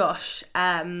ours, Josh,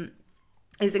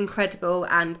 is incredible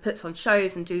and puts on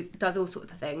shows and does all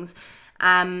sorts of things.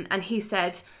 And he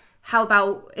said, how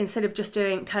about instead of just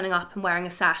turning up and wearing a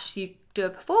sash, you do a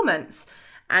performance?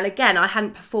 And again, I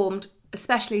hadn't performed,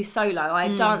 especially solo. I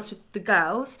had danced with the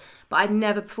girls, but I'd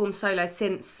never performed solo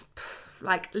since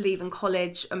like leaving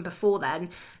college and before then.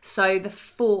 So the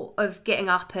thought of getting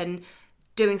up and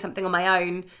doing something on my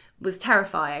own was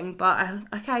terrifying. But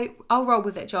okay, I'll roll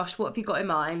with it, Josh. What have you got in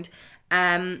mind?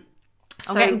 I'm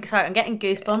getting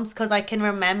goosebumps because I can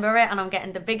remember it, and I'm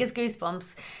getting the biggest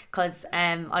goosebumps because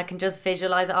I can just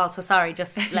visualise it all. So sorry,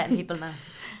 just letting people know.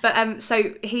 But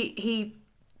so he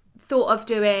thought of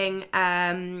doing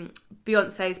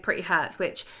Beyonce's Pretty Hurts,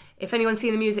 which, if anyone's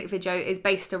seen the music video, is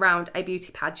based around a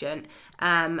beauty pageant,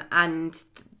 and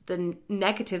the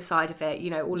negative side of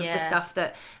it, all of the stuff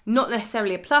that not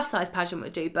necessarily a plus size pageant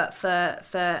would do, but for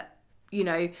the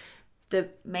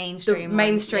mainstream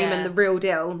and the real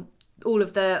deal, all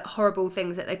of the horrible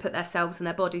things that they put themselves and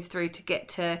their bodies through to get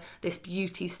to this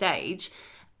beauty stage.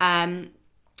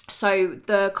 So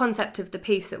the concept of the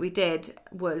piece that we did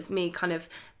was me kind of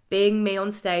being me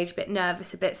on stage, a bit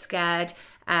nervous, a bit scared,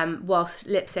 whilst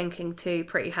lip syncing to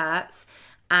Pretty Hurts.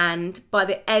 And by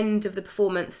the end of the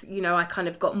performance, you know, I kind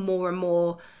of got more and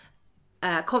more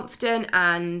confident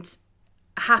and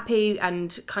happy,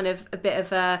 and kind of a bit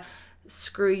of a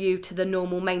screw you to the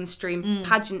normal mainstream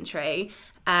pageantry,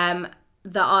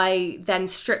 that I then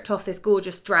stripped off this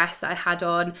gorgeous dress that I had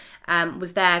on,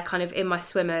 was there kind of in my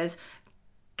swimmers,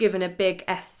 giving a big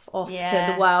F off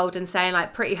to the world and saying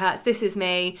like, Pretty Hurts, this is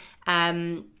me.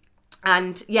 And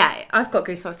yeah, I've got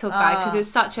goosebumps talking about it because it's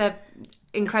such a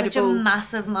incredible, such a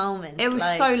massive moment. It was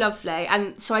so lovely.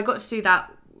 And so I got to do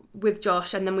that with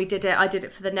Josh, and then I did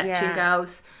it for the Neptune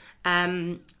Girls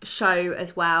show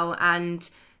as well, and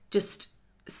just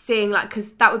seeing like,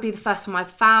 because that would be the first time my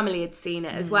family had seen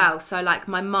it as well, so like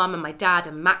my mum and my dad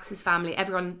and Max's family,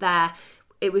 everyone there,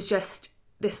 it was just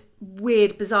this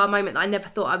weird bizarre moment that I never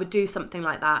thought I would do something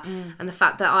like that. And the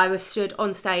fact that I was stood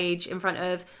on stage in front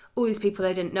of all these people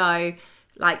I didn't know,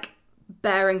 like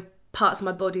bearing parts of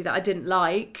my body that I didn't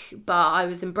like but I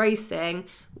was embracing,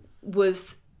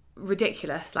 was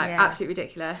ridiculous, like absolutely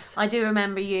ridiculous. I do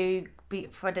remember you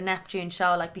for the Neptune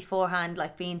show, like beforehand,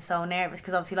 like being so nervous,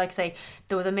 because obviously, like I say,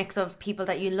 there was a mix of people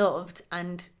that you loved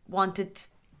and wanted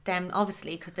them,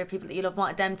 obviously because they're people that you love,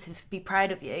 wanted them to be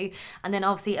proud of you, and then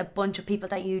obviously a bunch of people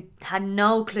that you had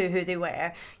no clue who they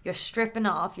were. You're stripping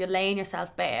off, you're laying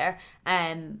yourself bare.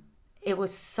 It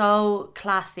was so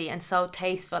classy and so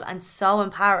tasteful and so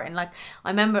empowering. Like,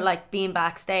 I remember like being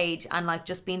backstage and like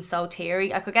just being so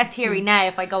teary. I could get teary now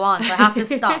if I go on, so I have to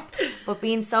stop. But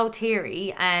being so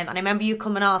teary, and I remember you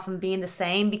coming off and being the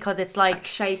same, because it's like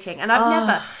shaking. And I've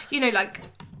never, you know, like,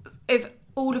 if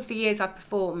all of the years I've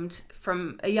performed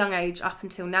from a young age up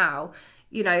until now,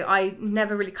 you know, I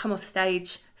never really come off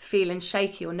stage feeling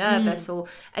shaky or nervous or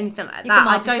anything like that. Come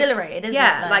off exhilarated, isn't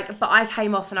it? Like, but I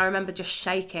came off and I remember just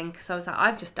shaking, because I was like,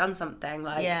 I've just done something.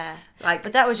 Like, like,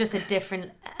 but that was just a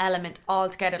different element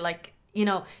altogether. Like, you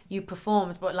know, you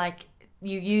performed, but like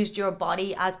you used your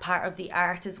body as part of the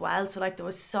art as well. So like there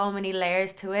was so many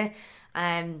layers to it.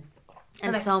 And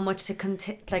so much to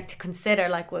consider,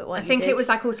 like what I think it was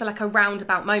like also like a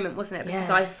roundabout moment, wasn't it? Because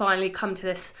I finally come to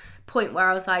this point where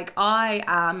I was like, I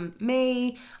am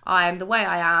me, I am the way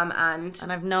I am, and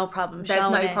I've no problem. There's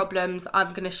no problems. I'm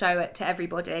going to show it to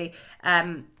everybody.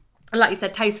 And like you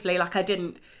said, tastefully. Like, I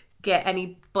didn't get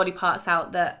any body parts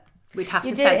out that we'd have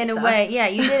to censor. You did it in a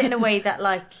way, you did it in a way that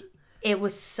like it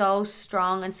was so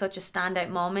strong and such a standout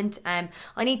moment.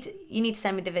 You need to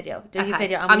send me the video. Do your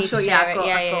video, and we need to share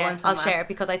it. I'll share it,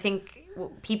 because I think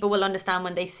people will understand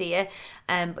when they see it.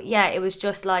 But yeah, it was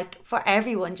just like for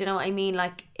everyone. Do you know what I mean?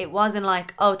 Like, it wasn't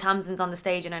like, oh, Tamsin's on the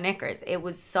stage in her knickers. It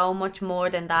was so much more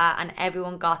than that, and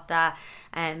everyone got that.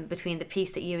 Between the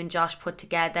piece that you and Josh put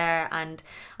together, and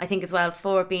I think as well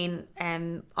for being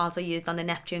also used on the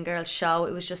Neptune Girls show,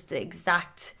 it was just the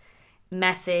exact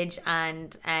message,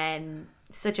 and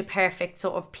such a perfect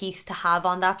sort of piece to have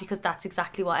on that, because that's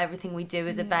exactly what everything we do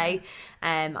is about.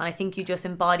 And I think you just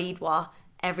embodied what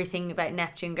everything about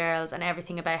Neptune Girls and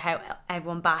everything about how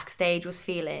everyone backstage was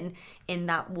feeling in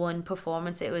that one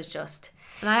performance. It was just,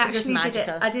 and I actually did it.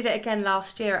 I did it again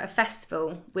last year at a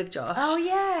festival with Josh. Oh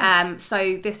yeah.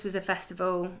 So this was a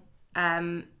festival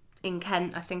in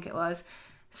Kent, I think it was.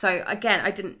 So again,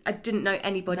 I didn't know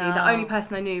anybody. No. The only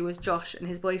person I knew was Josh and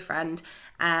his boyfriend.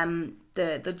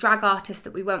 The drag artist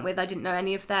that we went with, I didn't know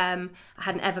any of them. I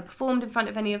hadn't ever performed in front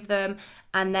of any of them.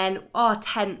 And then our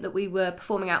tent that we were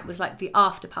performing at was like the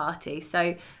after party.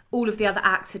 So all of the other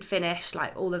acts had finished,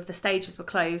 like all of the stages were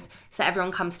closed. So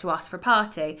everyone comes to us for a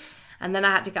party. And then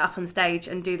I had to get up on stage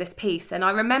and do this piece. And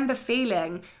I remember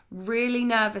feeling really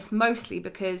nervous, mostly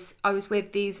because I was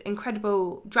with these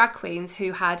incredible drag queens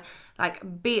who had like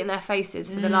beaten their faces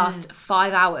for the last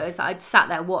 5 hours. I'd sat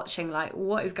there watching, like,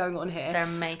 what is going on here? Their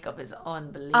makeup is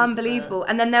unbelievable. Unbelievable.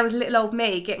 And then there was little old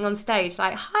me getting on stage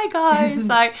like, hi guys.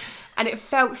 Like, and it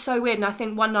felt so weird. And I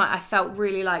think one night I felt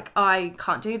really like, I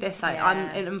can't do this. Like, I'm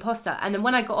an imposter. And then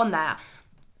when I got on there,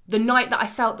 the night that I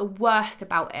felt the worst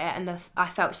about it and I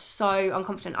felt so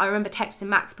unconfident, I remember texting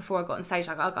Max before I got on stage,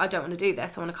 like, I don't want to do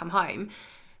this, I want to come home.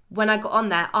 When I got on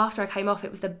there, after I came off, it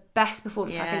was the best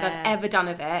performance I think I've ever done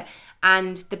of it.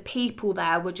 And the people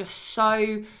there were just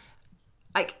so,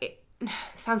 like, it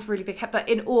sounds really big, but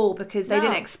in awe, because they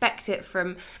didn't expect it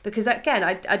because again,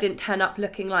 I didn't turn up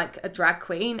looking like a drag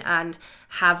queen and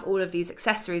have all of these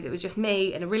accessories. It was just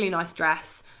me in a really nice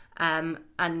dress. And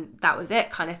that was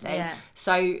it, kind of thing.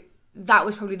 So that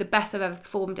was probably the best I've ever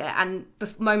performed it. And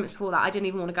moments before that, I didn't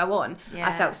even want to go on.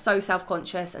 I felt so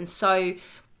self-conscious and so,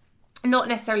 not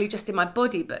necessarily just in my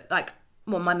body, but like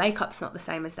well, my makeup's not the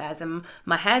same as theirs, and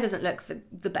my hair doesn't look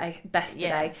the best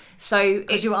Yeah. today. So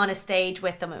Because you were on a stage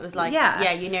with them, it was like,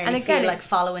 Yeah. you nearly And again, feel like it's-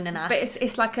 following an act. but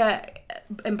it's like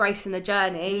embracing the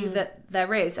journey that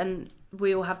there is, and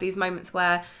we all have these moments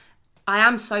where I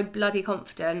am so bloody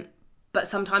confident, but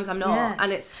sometimes I'm not, Yeah.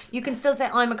 and it's You can still say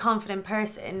I'm a confident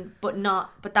person, but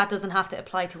that doesn't have to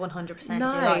apply to 100%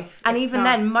 of your life. And It's even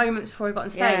not. then, moments before I got on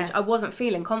stage, Yeah. I wasn't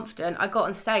feeling confident. I got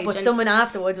on stage, But and someone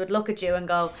afterwards would look at you and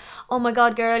go, "Oh my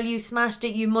God, girl, you smashed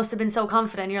it. You must have been so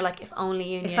confident." And you're like, "If only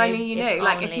you knew. if only you knew.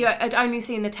 Like, if only." you had only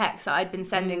seen the text that I'd been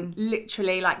sending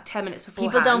literally like 10 minutes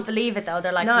beforehand. People don't believe it though.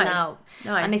 They're like, No.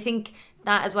 no. And I think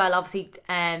that as well, obviously,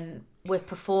 with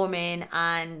performing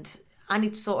and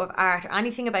any sort of art or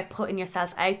anything about putting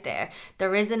yourself out there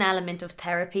is an element of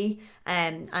therapy,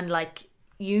 and like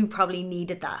you probably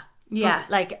needed that. Yeah. But,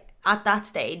 like at that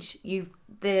stage,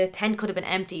 the tent could have been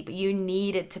empty, but you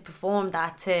needed to perform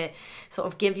that to sort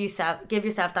of give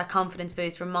yourself that confidence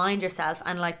boost, remind yourself,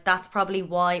 and like that's probably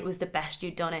why it was the best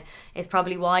you'd done it. It's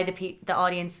probably why the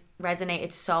audience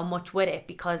resonated so much with it,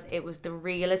 because it was the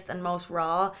realest and most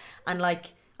raw. And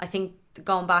like I think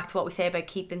going back to what we say about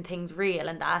keeping things real,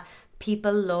 and that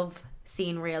people love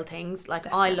seeing real things. Like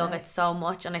I love it so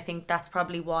much, and I think that's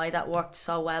probably why that worked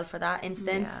so well for that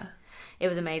instance. Yeah. It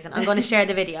was amazing. I'm going to share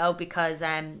the video because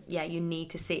you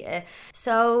need to see it.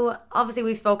 So obviously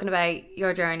we've spoken about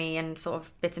your journey and sort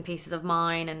of bits and pieces of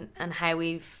mine and how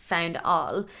we've found it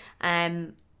all.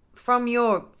 From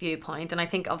your viewpoint, and I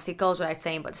think obviously it goes without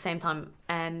saying, but at the same time,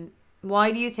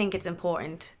 why do you think it's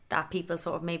important that people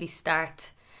sort of maybe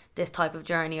start this type of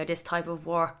journey or this type of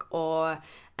work, or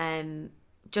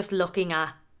just looking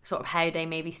at sort of how they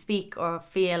maybe speak or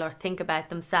feel or think about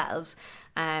themselves,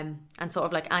 and sort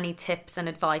of like any tips and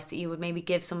advice that you would maybe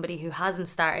give somebody who hasn't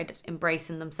started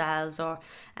embracing themselves or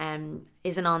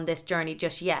isn't on this journey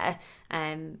just yet?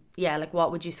 Like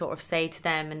what would you sort of say to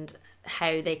them and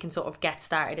how they can sort of get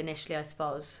started initially, I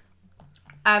suppose?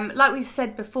 Like we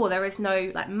said before, there is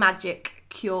no like magic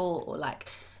cure or like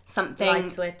something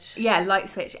Light switch. light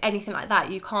switch, anything like that.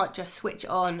 You can't just switch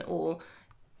on or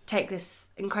take this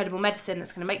incredible medicine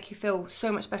that's going to make you feel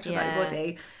so much better about your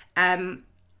body.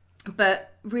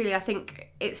 But really, I think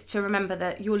it's to remember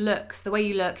that your looks, the way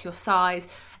you look, your size,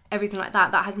 everything like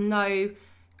that has no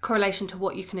correlation to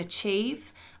what you can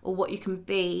achieve or what you can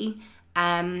be.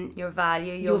 Your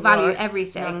value, your value, worth,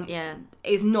 everything is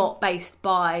is not based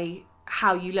by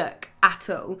how you look at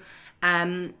all.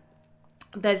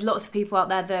 There's lots of people out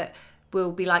there that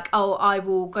will be like, oh, I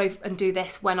will go and do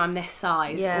this when I'm this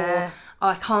size, or oh,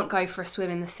 I can't go for a swim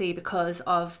in the sea because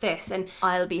of this, and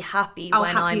I'll be happy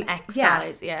when I'm X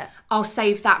size. I'll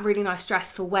save that really nice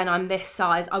dress for when I'm this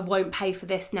size. I won't pay for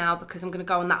this now because I'm going to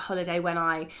go on that holiday when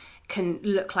I can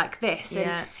look like this.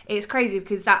 And it's crazy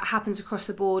because that happens across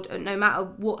the board no matter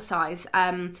what size.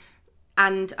 And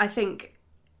I think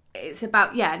it's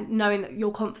about knowing that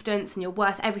your confidence and your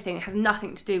worth, everything, it has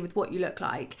nothing to do with what you look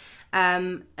like,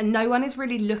 and no one is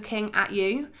really looking at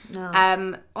you.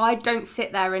 I don't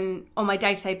sit there and on my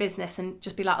day-to-day business and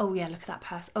just be like, oh yeah, look at that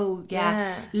person, oh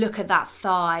yeah, look at that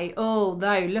thigh, oh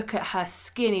no, look at her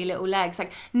skinny little legs.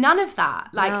 Like none of that,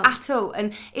 at all.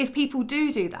 And if people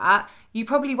do that, you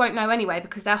probably won't know anyway,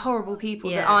 because they're horrible people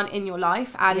that aren't in your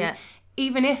life. And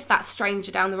even if that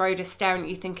stranger down the road is staring at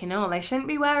you thinking, oh, they shouldn't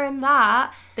be wearing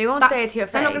that, they won't say it to your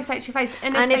face. They're not going to say it to your face.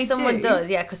 And if someone does,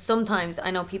 because sometimes I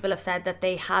know people have said that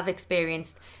they have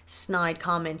experienced snide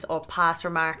comments or past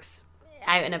remarks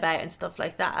out and about and stuff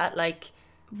like that. Like,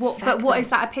 what is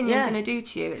that opinion going to do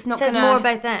to you? It's not says gonna, more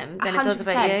about them than 100%. It does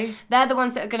about you. They're the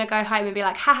ones that are going to go home and be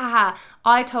like, ha ha ha,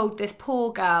 I told this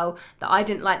poor girl that I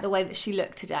didn't like the way that she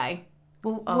looked today.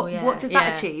 Well, what does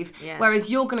that achieve? Whereas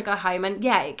you're going to go home and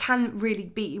it can really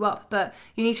beat you up, but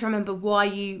you need to remember why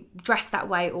you dressed that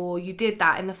way or you did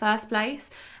that in the first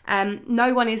place.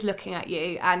 No one is looking at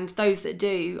you, and those that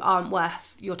do aren't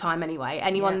worth your time anyway.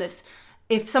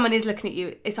 If someone is looking at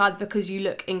you, it's either because you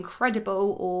look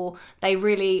incredible or they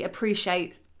really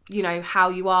appreciate, how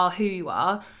you are, who you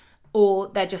are, or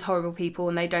they're just horrible people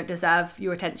and they don't deserve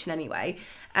your attention anyway.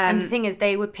 And the thing is,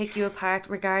 they would pick you apart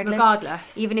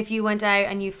regardless. Even if you went out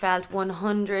and you felt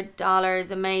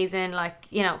 $100 amazing,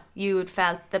 you would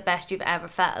felt the best you've ever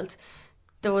felt,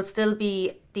 there would still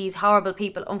be these horrible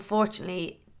people,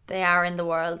 unfortunately, they are in the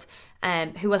world,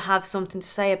 who will have something to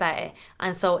say about it.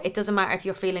 And so it doesn't matter if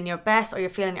you're feeling your best or you're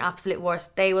feeling your absolute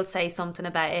worst, they will say something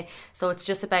about it. So it's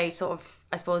just about sort of,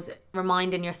 I suppose,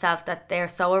 reminding yourself that they're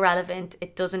so irrelevant.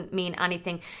 It doesn't mean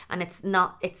anything, and it's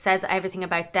not, it says everything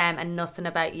about them and nothing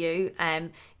about you.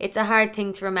 It's a hard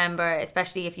thing to remember,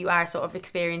 especially if you are sort of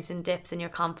experiencing dips in your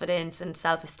confidence and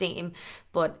self-esteem.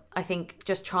 But I think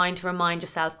just trying to remind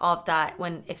yourself of that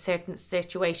if certain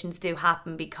situations do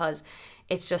happen, because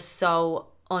it's just so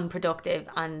unproductive,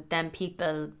 and then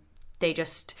people, they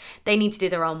need to do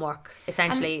their own work,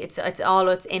 essentially. It's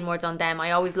inwards on them.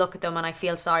 I always look at them and I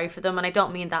feel sorry for them, and I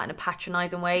don't mean that in a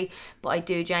patronising way, but I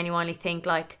do genuinely think,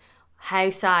 like,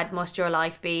 how sad must your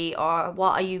life be, or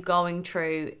what are you going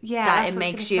through, that it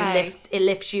makes you it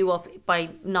lifts you up by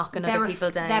knocking other people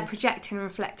down. They're projecting and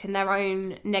reflecting their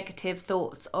own negative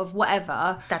thoughts of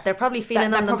whatever that they're probably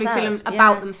feeling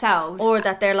about themselves, or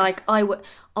that they're like,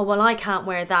 I can't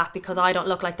wear that because I don't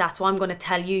look like that, so I'm going to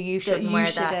tell you shouldn't wear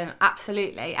that.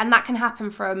 Absolutely. And that can happen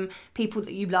from people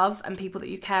that you love and people that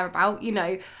you care about. You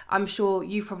know, I'm sure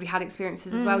you've probably had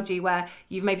experiences as well, G, where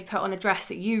you've maybe put on a dress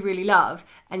that you really love,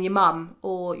 and your mum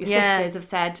or your sisters have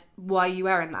said, why are you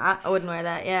wearing that? I wouldn't wear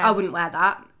that. I wouldn't wear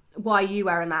that. Why are you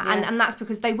wearing that? And that's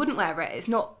because they wouldn't wear it.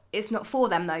 It's not for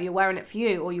them, though. You're wearing it for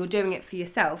you, or you're doing it for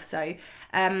yourself. So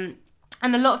and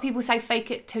a lot of people say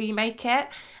fake it till you make it.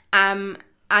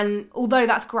 And although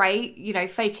that's great, you know,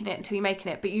 faking it until you're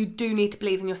making it, but you do need to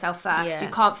believe in yourself first. Yeah.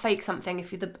 You can't fake something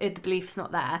if the belief's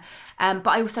not there. But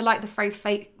I also like the phrase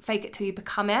fake it till you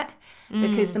become it,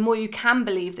 because the more you can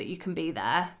believe that you can be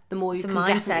there, the more you can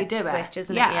definitely do switch, it.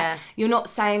 Isn't it? Yeah. You're not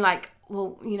saying like,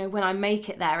 well, you know, when I make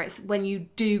it there, it's when you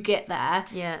do get there,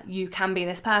 you can be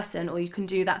this person, or you can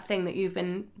do that thing that you've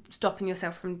been stopping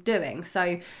yourself from doing.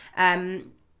 So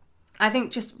I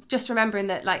think just remembering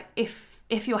that, like,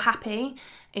 if you're happy,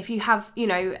 if you have, you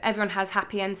know, everyone has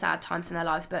happy and sad times in their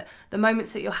lives, but the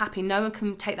moments that you're happy, no one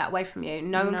can take that away from you.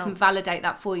 No one can validate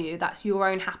that for you. That's your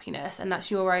own happiness, and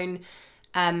that's your own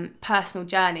personal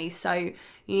journey. So you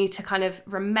need to kind of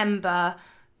remember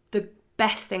the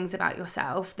best things about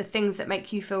yourself, the things that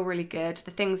make you feel really good,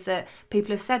 the things that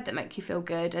people have said that make you feel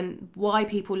good, and why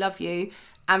people love you.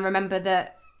 And remember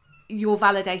that you're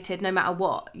validated no matter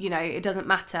what. You know, it doesn't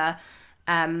matter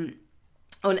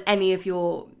on any of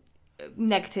your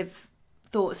negative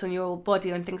thoughts on your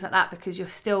body and things like that, because you're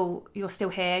still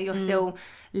here, you're still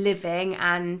living,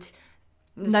 and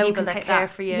no one can take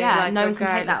that for you. No one can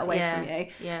take that away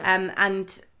from you.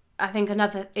 And I think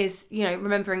another is, you know,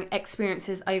 remembering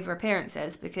experiences over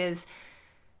appearances, because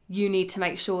you need to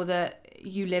make sure that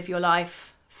you live your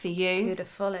life for you to the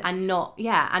fullest, and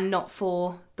not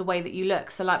for the way that you look.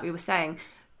 So like we were saying,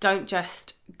 don't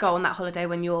just go on that holiday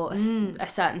when you're a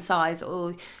certain size,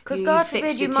 or because God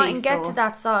forbid you mightn't get to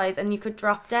that size and you could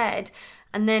drop dead,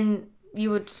 and then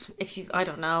you would, if you, I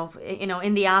don't know, you know,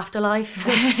 in the afterlife,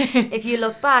 if you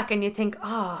look back and you think,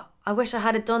 oh, I wish I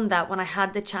had done that when I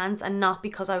had the chance, and not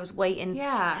because I was waiting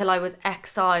till I was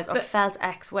X size or felt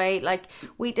X weight. Like,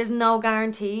 there's no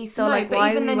guarantee. So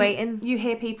why are we waiting? You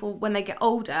hear people when they get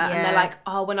older and they're like,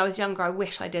 oh, when I was younger, I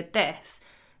wish I did this.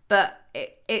 But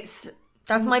it's...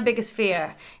 That's my biggest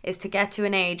fear, is to get to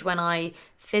an age when I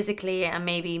physically and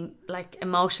maybe like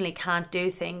emotionally can't do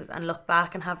things and look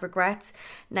back and have regrets.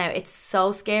 Now, it's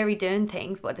so scary doing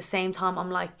things, but at the same time,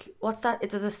 I'm like, what's that?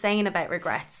 There's a saying about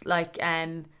regrets. Like,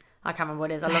 I can't remember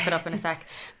what it is. I'll look it up in a sec.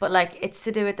 But like, it's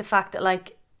to do with the fact that,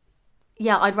 like,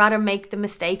 yeah, I'd rather make the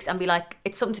mistakes and be like,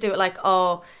 it's something to do with like,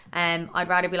 I'd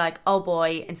rather be like, oh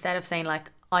boy, instead of saying like,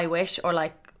 I wish, or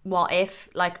like, what if.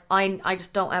 Like, I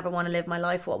just don't ever want to live my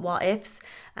life with what ifs.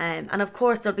 And of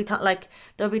course there'll be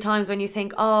times when you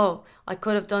think, oh, I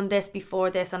could have done this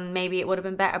before this and maybe it would have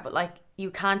been better, but like,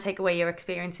 you can't take away your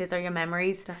experiences or your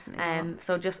memories. Definitely.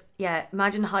 So just,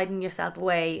 imagine hiding yourself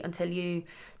away until you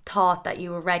thought that you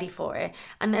were ready for it.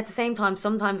 And at the same time,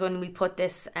 sometimes when we put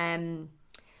this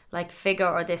like figure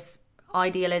or this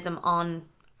idealism on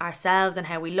ourselves and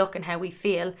how we look and how we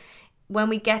feel, when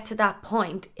we get to that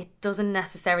point, it doesn't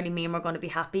necessarily mean we're going to be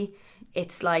happy.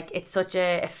 It's like, it's such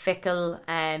a fickle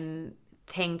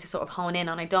thing to sort of hone in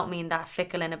on. I don't mean that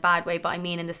fickle in a bad way, but I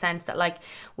mean in the sense that, like,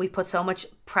 we put so much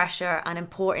pressure and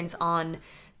importance on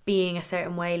being a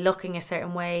certain way, looking a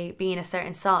certain way, being a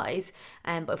certain size.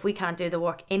 But if we can't do the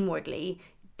work inwardly,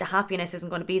 the happiness isn't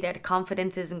going to be there, the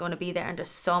confidence isn't going to be there. And there's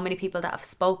so many people that have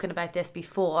spoken about this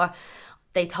before.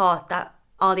 They thought that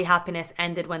all the happiness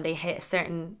ended when they hit a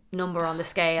certain number on the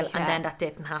scale, and then that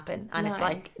didn't happen. And it's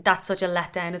like, that's such a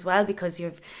letdown as well, because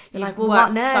you're like, well,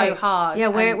 what now? So hard. Yeah,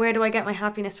 where do I get my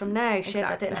happiness from now? Shit,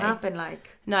 that didn't happen. Like,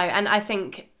 no, and I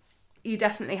think you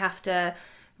definitely have to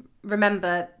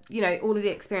remember, you know, all of the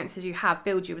experiences you have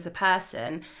build you as a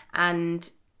person. And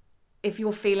if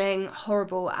you're feeling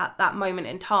horrible at that moment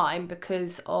in time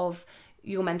because of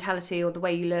your mentality or the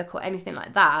way you look or anything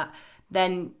like that,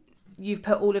 then you've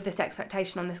put all of this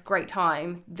expectation on this great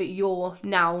time that you're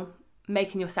now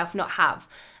making yourself not have.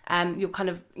 You're kind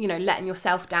of, you know, letting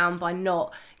yourself down by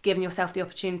not giving yourself the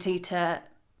opportunity to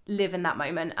live in that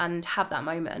moment and have that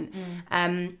moment.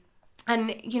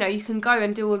 And, you know, you can go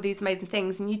and do all of these amazing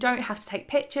things, and you don't have to take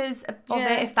pictures of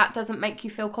it if that doesn't make you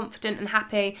feel confident and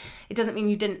happy. It doesn't mean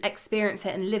you didn't experience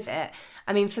it and live it.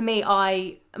 I mean, for me,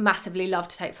 I massively love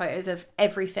to take photos of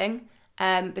everything,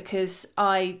 because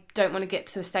I don't want to get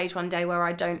to a stage one day where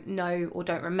I don't know or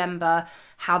don't remember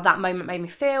how that moment made me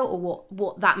feel or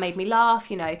what that made me laugh,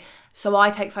 you know. So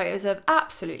I take photos of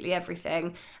absolutely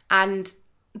everything. And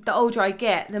the older I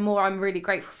get, the more I'm really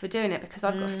grateful for doing it, because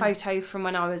I've got photos from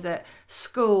when I was at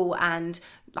school and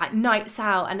like nights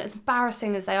out, and as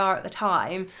embarrassing as they are at the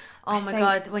time. Oh my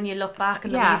God, when you look back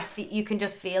at them, you can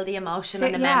just feel the emotion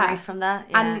and the memory from that.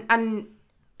 Yeah. And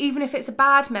even if it's a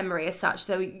bad memory as such,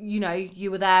 though, you know,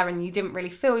 you were there and you didn't really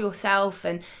feel yourself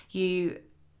and you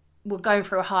were going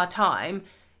through a hard time,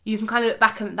 you can kind of look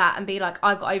back at that and be like,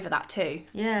 I got over that too.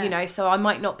 Yeah. You know, so I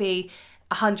might not be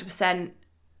 100%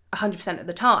 of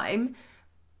the time,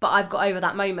 but I've got over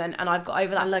that moment and I've got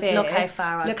over that fear. Look how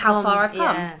far I've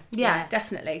come. Yeah,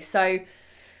 definitely. So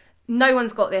no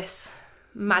one's got this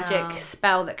magic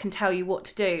spell that can tell you what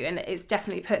to do, and it's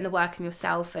definitely putting the work in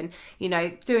yourself, and, you know,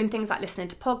 doing things like listening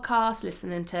to podcasts,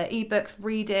 listening to ebooks,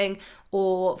 reading,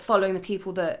 or following the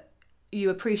people that you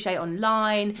appreciate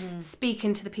online,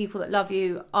 speaking to the people that love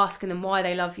you, asking them why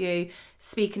they love you,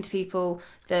 speaking to people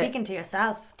that... Speaking to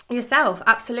yourself,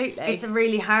 absolutely. It's a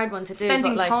really hard one to do.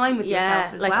 Spending time with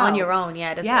yourself as well. Like on your own,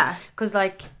 because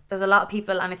like there's a lot of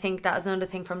people, and I think that is another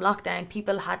thing from lockdown,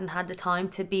 people hadn't had the time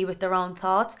to be with their own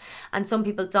thoughts, and some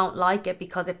people don't like it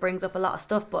because it brings up a lot of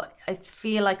stuff, but I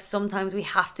feel like sometimes we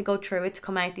have to go through it to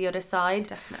come out the other side.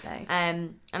 Definitely.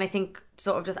 And I think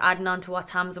sort of just adding on to what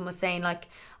Tamsin was saying, like,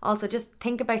 also just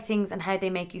think about things and how they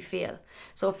make you feel.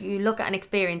 So if you look at an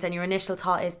experience and your initial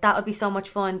thought is that would be so much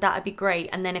fun, that would be great,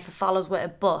 and then if it follows with a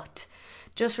but,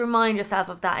 just remind yourself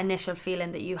of that initial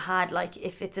feeling that you had. Like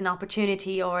if it's an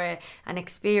opportunity or an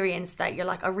experience that you're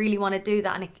like, I really want to do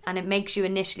that, and it makes you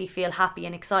initially feel happy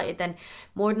and excited, then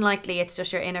more than likely it's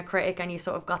just your inner critic and you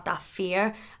sort of got that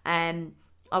fear.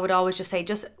 I would always just say,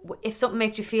 just if something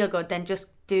makes you feel good, then just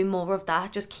do more of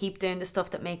that. Just keep doing the stuff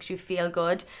that makes you feel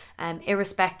good,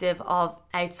 irrespective of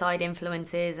outside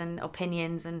influences and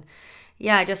opinions. And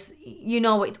yeah, just you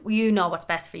know what's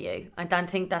best for you. I don't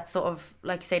think that's sort of,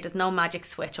 like you say, there's no magic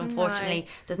switch. Unfortunately,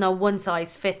 there's no one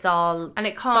size fits all. And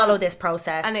it can't follow this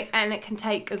process. And it can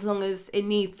take as long as it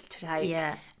needs to take.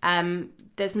 Yeah.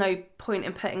 There's no point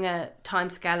in putting a time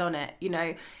scale on it. You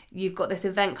know, you've got this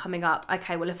event coming up.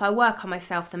 Okay, well, if I work on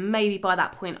myself, then maybe by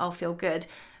that point I'll feel good.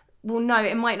 Well, no,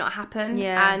 it might not happen.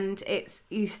 Yeah. And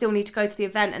you still need to go to the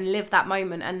event and live that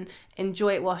moment and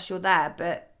enjoy it whilst you're there.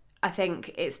 But I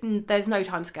think there's no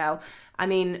time scale. I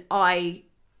mean, I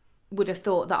would have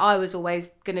thought that I was always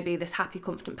going to be this happy,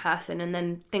 confident person, and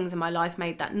then things in my life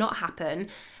made that not happen.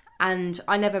 And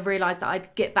I never realised that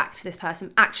I'd get back to this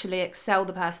person, actually excel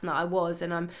the person that I was,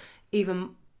 and I'm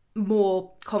even more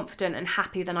confident and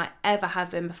happy than I ever have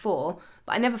been before.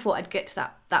 But I never thought I'd get to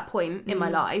that point in my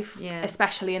life,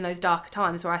 especially in those darker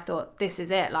times where I thought, this is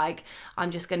it, like,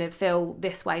 I'm just going to feel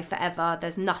this way forever.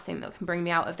 There's nothing that can bring me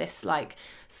out of this, like,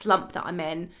 slump that I'm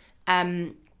in.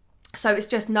 So it's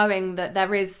just knowing that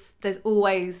there's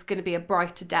always going to be a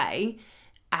brighter day,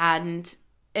 and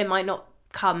it might not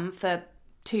come for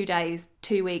 2 days,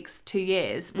 2 weeks, 2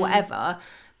 years, whatever,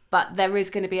 but there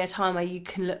is going to be a time where you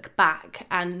can look back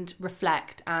and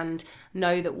reflect and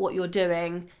know that what you're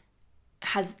doing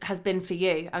has been for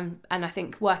you. And I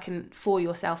think working for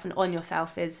yourself and on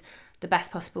yourself is the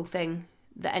best possible thing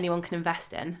that anyone can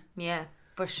invest in. Yeah,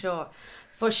 for sure.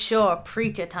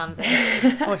 Preach it, Tamsin.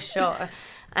 For sure.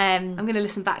 I'm going to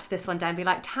listen back to this one day and be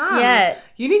like, Tam,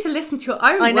 you need to listen to your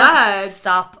own words.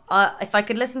 Stop. If I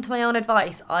could listen to my own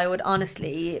advice, I would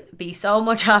honestly be so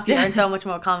much happier and so much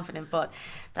more confident, but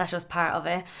that's just part of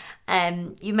it.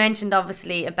 You mentioned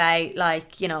obviously about,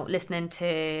 like, you know, listening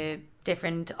to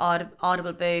different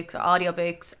audible books or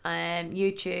audiobooks,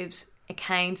 YouTube's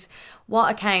accounts.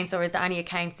 What accounts, or is there any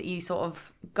accounts that you sort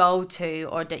of go to,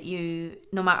 or that you,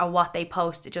 no matter what they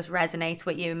post, it just resonates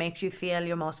with you, makes you feel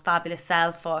your most fabulous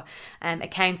self, or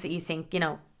accounts that you think, you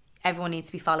know, everyone needs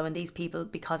to be following these people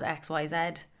because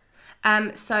XYZ?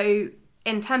 So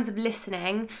in terms of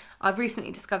listening, I've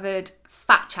recently discovered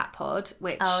Fat Chat Pod,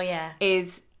 which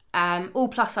is all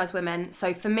plus size women.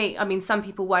 So for me, I mean, some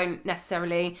people won't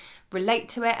necessarily relate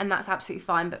to it, and that's absolutely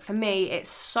fine. But for me, it's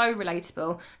so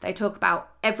relatable. They talk about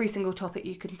every single topic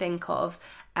you can think of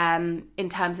in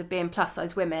terms of being plus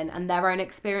size women and their own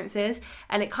experiences.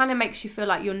 And it kind of makes you feel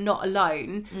like you're not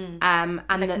alone. And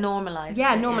like normalises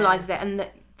it. Normalises it. And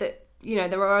that, you know,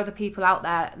 there are other people out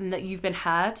there and that you've been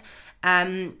heard.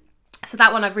 So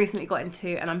that one I've recently got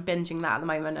into, and I'm binging that at the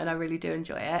moment, and I really do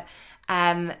enjoy it.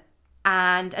 And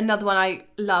another one I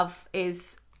love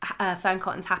is Fern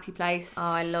Cotton's Happy Place. Oh,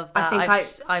 I love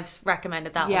that. I've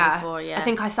recommended that one before, yeah. I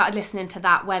think I started listening to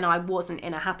that when I wasn't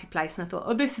in a happy place, and I thought,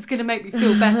 oh, this is going to make me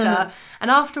feel better. And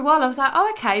after a while I was like,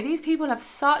 oh, okay, these people have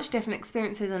such different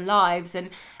experiences and lives. And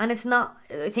it's not,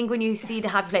 I think when you see the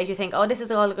happy place, you think, oh, this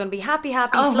is all going to be happy,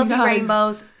 fluffy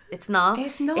rainbows. It's not.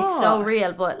 It's not. It's so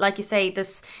real. But like you say,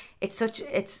 it's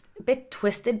a bit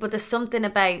twisted, but there's something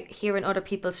about hearing other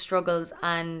people's struggles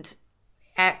and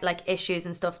like issues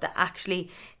and stuff that actually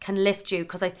can lift you,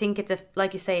 because I think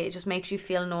like you say, it just makes you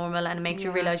feel normal and it makes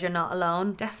you realise you're not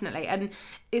alone. Definitely. And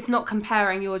it's not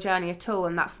comparing your journey at all,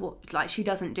 and that's what, like, she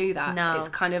doesn't do that. No. It's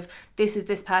kind of, this is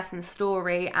this person's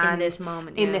story, and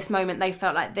in this moment they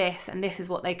felt like this, and this is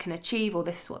what they can achieve, or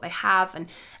this is what they have. And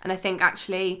I think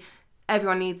actually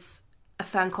everyone needs a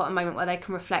Fern Cotton moment where they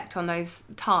can reflect on those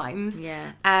times.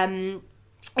 Yeah.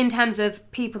 In terms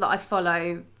of people that I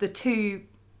follow, the two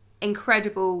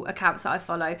incredible accounts that I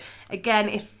follow, again,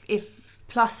 if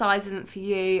plus size isn't for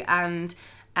you, and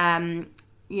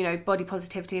you know, body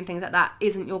positivity and things like that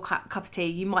isn't your cup of tea,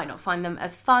 you might not find them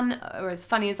as fun or as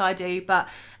funny as I do. But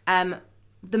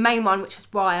the main one, which is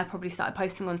why I probably started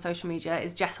posting on social media,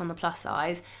 is Jess on the Plus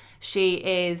Size. She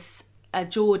is a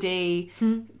Geordie,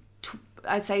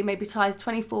 I'd say maybe size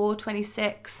 24,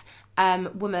 26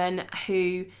 woman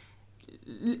who,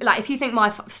 like, if you think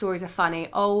my stories are funny,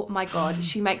 oh my god,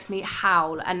 she makes me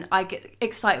howl, and I get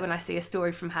excited when I see a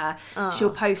story from her. She'll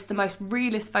post the most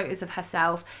realist photos of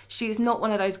herself. She is not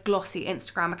one of those glossy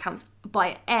Instagram accounts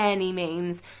by any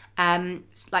means.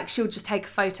 Like, she'll just take a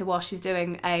photo while she's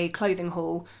doing a clothing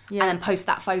haul and then post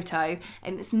that photo,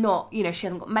 and it's not, you know, she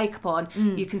hasn't got makeup on.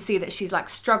 You can see that she's like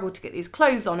struggled to get these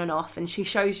clothes on and off, and she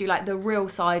shows you like the real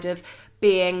side of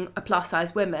being a plus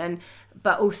size woman.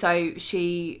 But also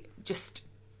she just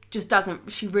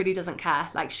she really doesn't care.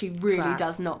 Like, she really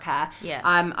does not care.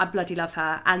 I bloody love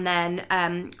her. And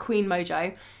then Queen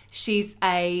Mojo, she's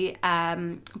a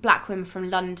black woman from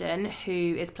London who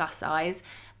is plus size,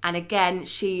 and again,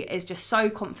 she is just so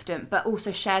confident, but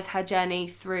also shares her journey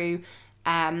through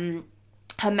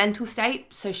her mental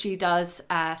state. So she does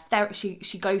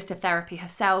she goes to therapy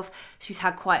herself. She's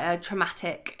had quite a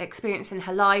traumatic experience in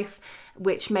her life,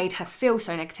 which made her feel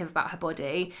so negative about her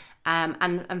body,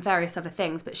 and various other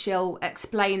things. But she'll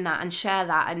explain that and share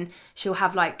that, and she'll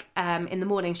have like in the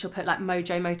morning she'll put like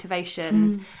Mojo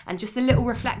motivations and just a little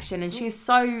reflection, and she's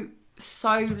so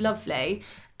lovely.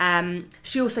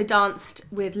 She also danced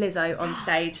with Lizzo on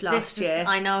stage last year.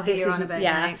 I know who you're on about.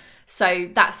 Yeah. So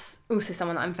that's also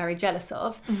someone that I'm very jealous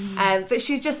of. But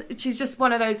she's just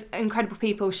one of those incredible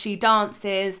people. She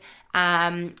dances.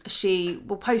 She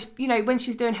will post, you know, when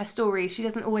she's doing her stories, she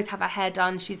doesn't always have her hair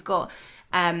done. She's got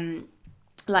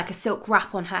like a silk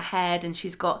wrap on her head, and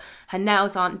she's got, her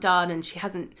nails aren't done, and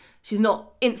she's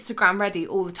not Instagram ready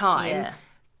all the time. Yeah.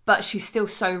 But she's still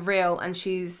so real, and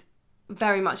she's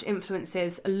very much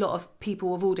influences a lot of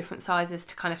people of all different sizes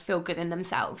to kind of feel good in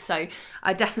themselves. So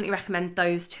I definitely recommend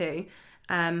those two.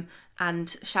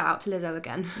 And shout out to Lizzo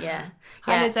again. Yeah.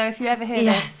 Hi Lizzo, if you ever hear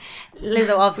this.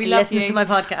 Lizzo obviously listens to my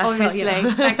podcast. Obviously. So, you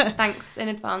know. Thanks in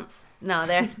advance. No,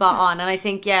 they're spot on. And I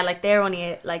think, like, they're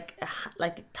only like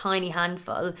a tiny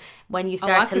handful when you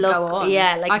start to look.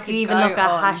 Yeah, like if you even look at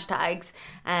hashtags.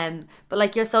 But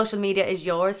like, your social media is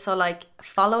yours. So like,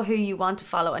 follow who you want to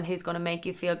follow and who's going to make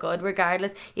you feel good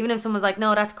regardless. Even if someone's like,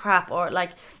 no, that's crap. Or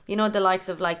like, you know, the likes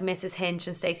of like Mrs. Hinch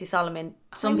and Stacey Solomon.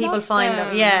 Some people find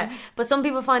them. But some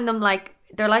people find them like,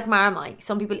 they're like Marmite.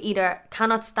 Some people either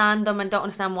cannot stand them and don't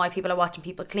understand why people are watching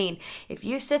people clean. If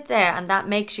you sit there and that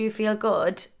makes you feel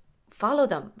good, follow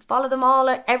them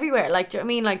all everywhere. Like, do you know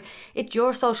what I mean? Like, it's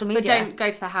your social media. But don't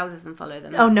go to their houses and follow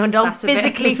them. Don't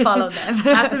physically follow them.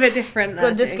 That's a bit different.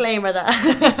 Good disclaimer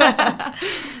that.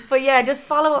 But yeah, just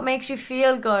follow what makes you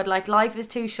feel good. Like, life is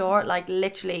too short. Like,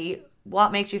 literally,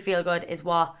 what makes you feel good is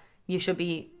what you should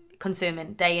be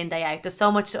consuming day in, day out. There's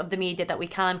so much of the media that we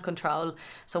can't control.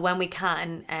 So when we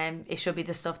can, it should be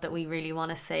the stuff that we really want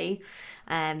to see.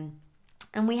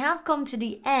 And we have come to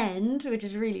the end, which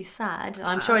is really sad.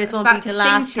 I'm sure this I was won't be about the to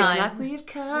last sing to you, time. like, we've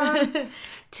come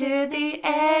to the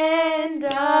end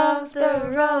of the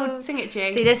road. Sing it,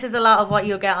 G. See, this is a lot of what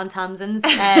you'll get on Tamsin's.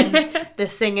 The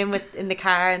singing in the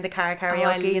car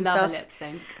karaoke and stuff. I love a lip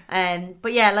sync.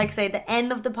 But yeah, like I say, the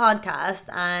end of the podcast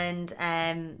and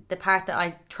the part that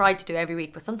I tried to do every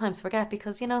week, but sometimes forget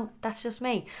because, that's just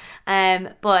me.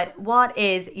 But what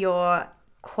is your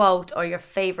quote or your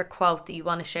favourite quote that you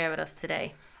want to share with us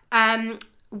today?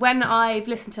 When I've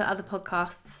listened to other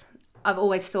podcasts, I've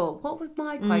always thought, what would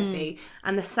my quote be?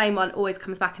 And the same one always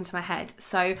comes back into my head.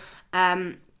 So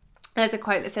there's a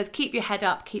quote that says, keep your head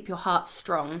up, keep your heart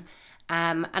strong.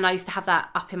 And I used to have that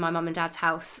up in my mum and dad's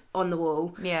house on the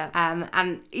wall. Yeah.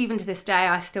 And even to this day,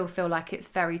 I still feel like it's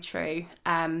very true.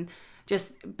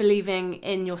 Just believing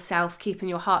in yourself, keeping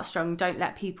your heart strong. Don't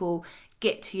let people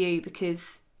get to you,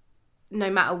 because no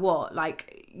matter what,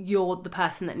 like, you're the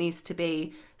person that needs to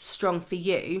be strong for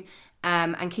you,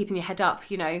 and keeping your head up,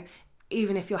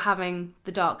 even if you're having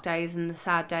the dark days and the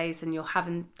sad days and you're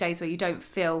having days where you don't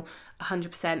feel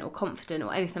 100% or confident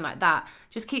or anything like that,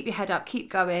 just keep your head up, keep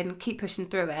going, keep pushing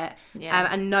through it.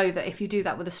 And know that if you do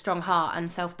that with a strong heart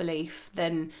and self-belief,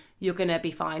 then you're going to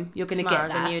be fine. You're going to get there.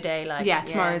 Tomorrow's a new day.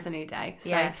 Tomorrow's a new day.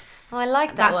 So Oh, I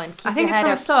like that one. I think it's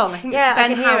from a song. I think it's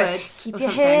Ben Howard. Keep your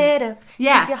head up.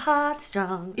 Yeah. Keep your heart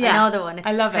strong. Yeah. I know the one. It's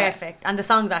I love perfect. And the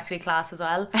song's actually class as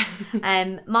well.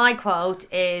 My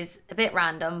quote is a bit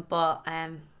random, but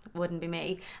wouldn't be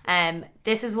me.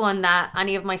 This is one that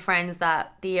any of my friends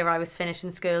that the year I was finishing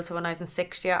school, so when I was in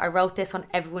 6th year, I wrote this on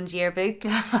everyone's yearbook.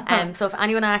 So if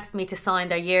anyone asked me to sign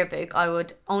their yearbook, I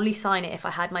would only sign it if I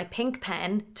had my pink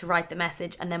pen to write the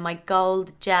message and then my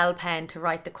gold gel pen to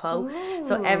write the quote. Ooh.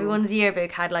 So everyone's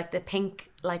yearbook had like the pink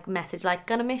message, like,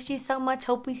 gonna miss you so much,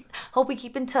 hope we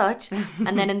keep in touch.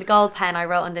 And then in the gold pen I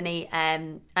wrote underneath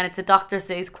and it's a Dr.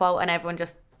 Seuss quote, and everyone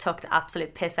just took the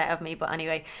absolute piss out of me. But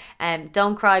anyway,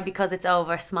 don't cry because it's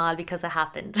over, smile because it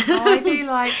happened. Oh, I do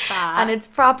like that. And it's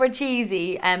proper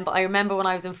cheesy. But I remember when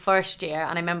I was in 1st year,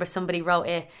 and I remember somebody wrote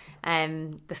it,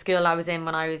 the school I was in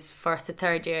when I was 1st to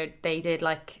 3rd year, they did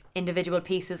like individual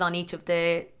pieces on each of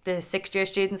the 6th year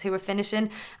students who were finishing,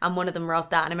 and one of them wrote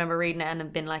that, and I remember reading it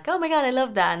and been like, oh my god, I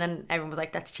love that. And then everyone was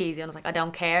like, that's cheesy, and I was like, I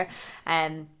don't care.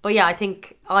 But yeah, I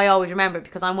think I always remember it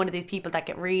because I'm one of these people that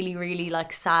get really, really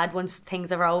like sad once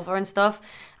things are over and stuff.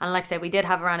 And like I said, we did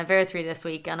have our anniversary this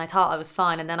week, and I thought I was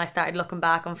fine, and then I started looking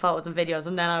back on photos and videos,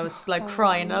 and then I was like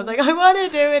crying, and I was like, I want to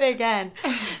do it again.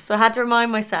 So I had to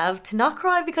remind myself to not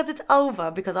cry because it's over,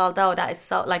 because although that is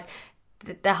so like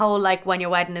the whole like when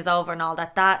your wedding is over and all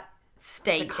that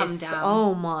state is down.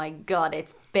 Oh my god,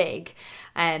 it's big.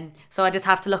 So I just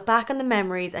have to look back on the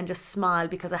memories and just smile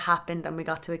because it happened and we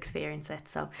got to experience it.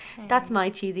 So that's my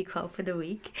cheesy quote for the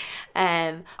week.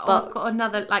 But I've got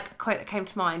another like quote that came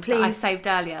to mind that I saved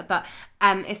earlier, but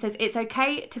it says, it's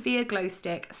okay to be a glow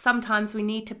stick, sometimes we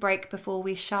need to break before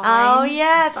we shine. Oh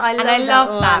yes, I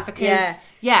love that because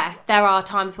there are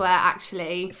times where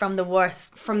actually from the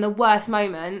worst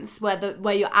moments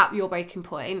where you're at your breaking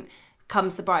point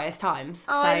comes the brightest times.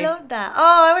 Oh, so I love that.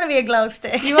 Oh, I want to be a glow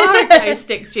stick. You are a glow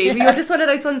stick, G, but you're just one of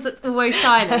those ones that's always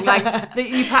shining, like that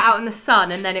you put out in the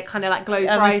sun and then it kind of like glows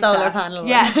brighter. Solar panel.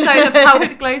 Yeah, solar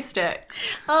powered glow stick.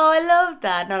 Oh, I love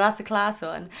that. No, that's a class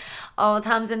one. Oh,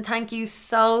 Tamsin, thank you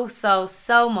so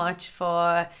much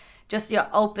for just your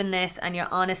openness and your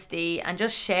honesty and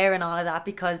just sharing all of that,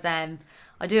 because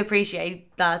I do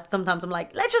appreciate that sometimes I'm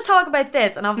like, let's just talk about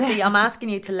this, and obviously I'm asking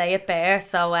you to lay it bare.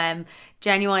 So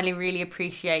genuinely really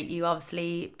appreciate you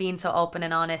obviously being so open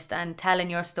and honest and telling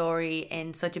your story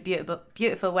in such a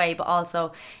beautiful way, but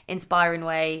also inspiring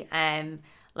way.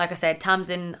 Like I said,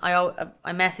 Tamsin,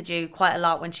 I message you quite a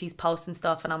lot when she's posting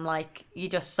stuff, and I'm like, you're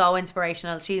just so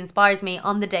inspirational. She inspires me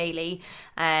on the daily.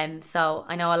 So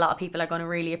I know a lot of people are going to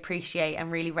really appreciate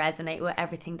and really resonate with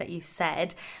everything that you've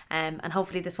said. And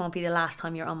hopefully this won't be the last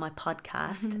time you're on my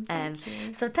podcast. Thank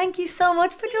you. So thank you so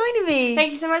much for joining me.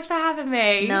 Thank you so much for having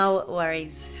me. No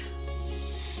worries.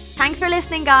 Thanks for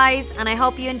listening, guys, and I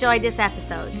hope you enjoyed this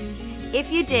episode. If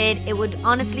you did, it would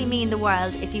honestly mean the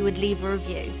world if you would leave a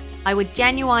review. I would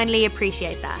genuinely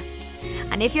appreciate that.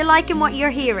 And if you're liking what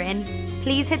you're hearing,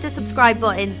 please hit the subscribe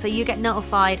button so you get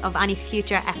notified of any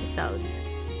future episodes.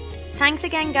 Thanks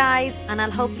again, guys, and I'll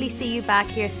hopefully see you back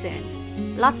here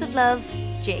soon. Lots of love,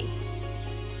 G.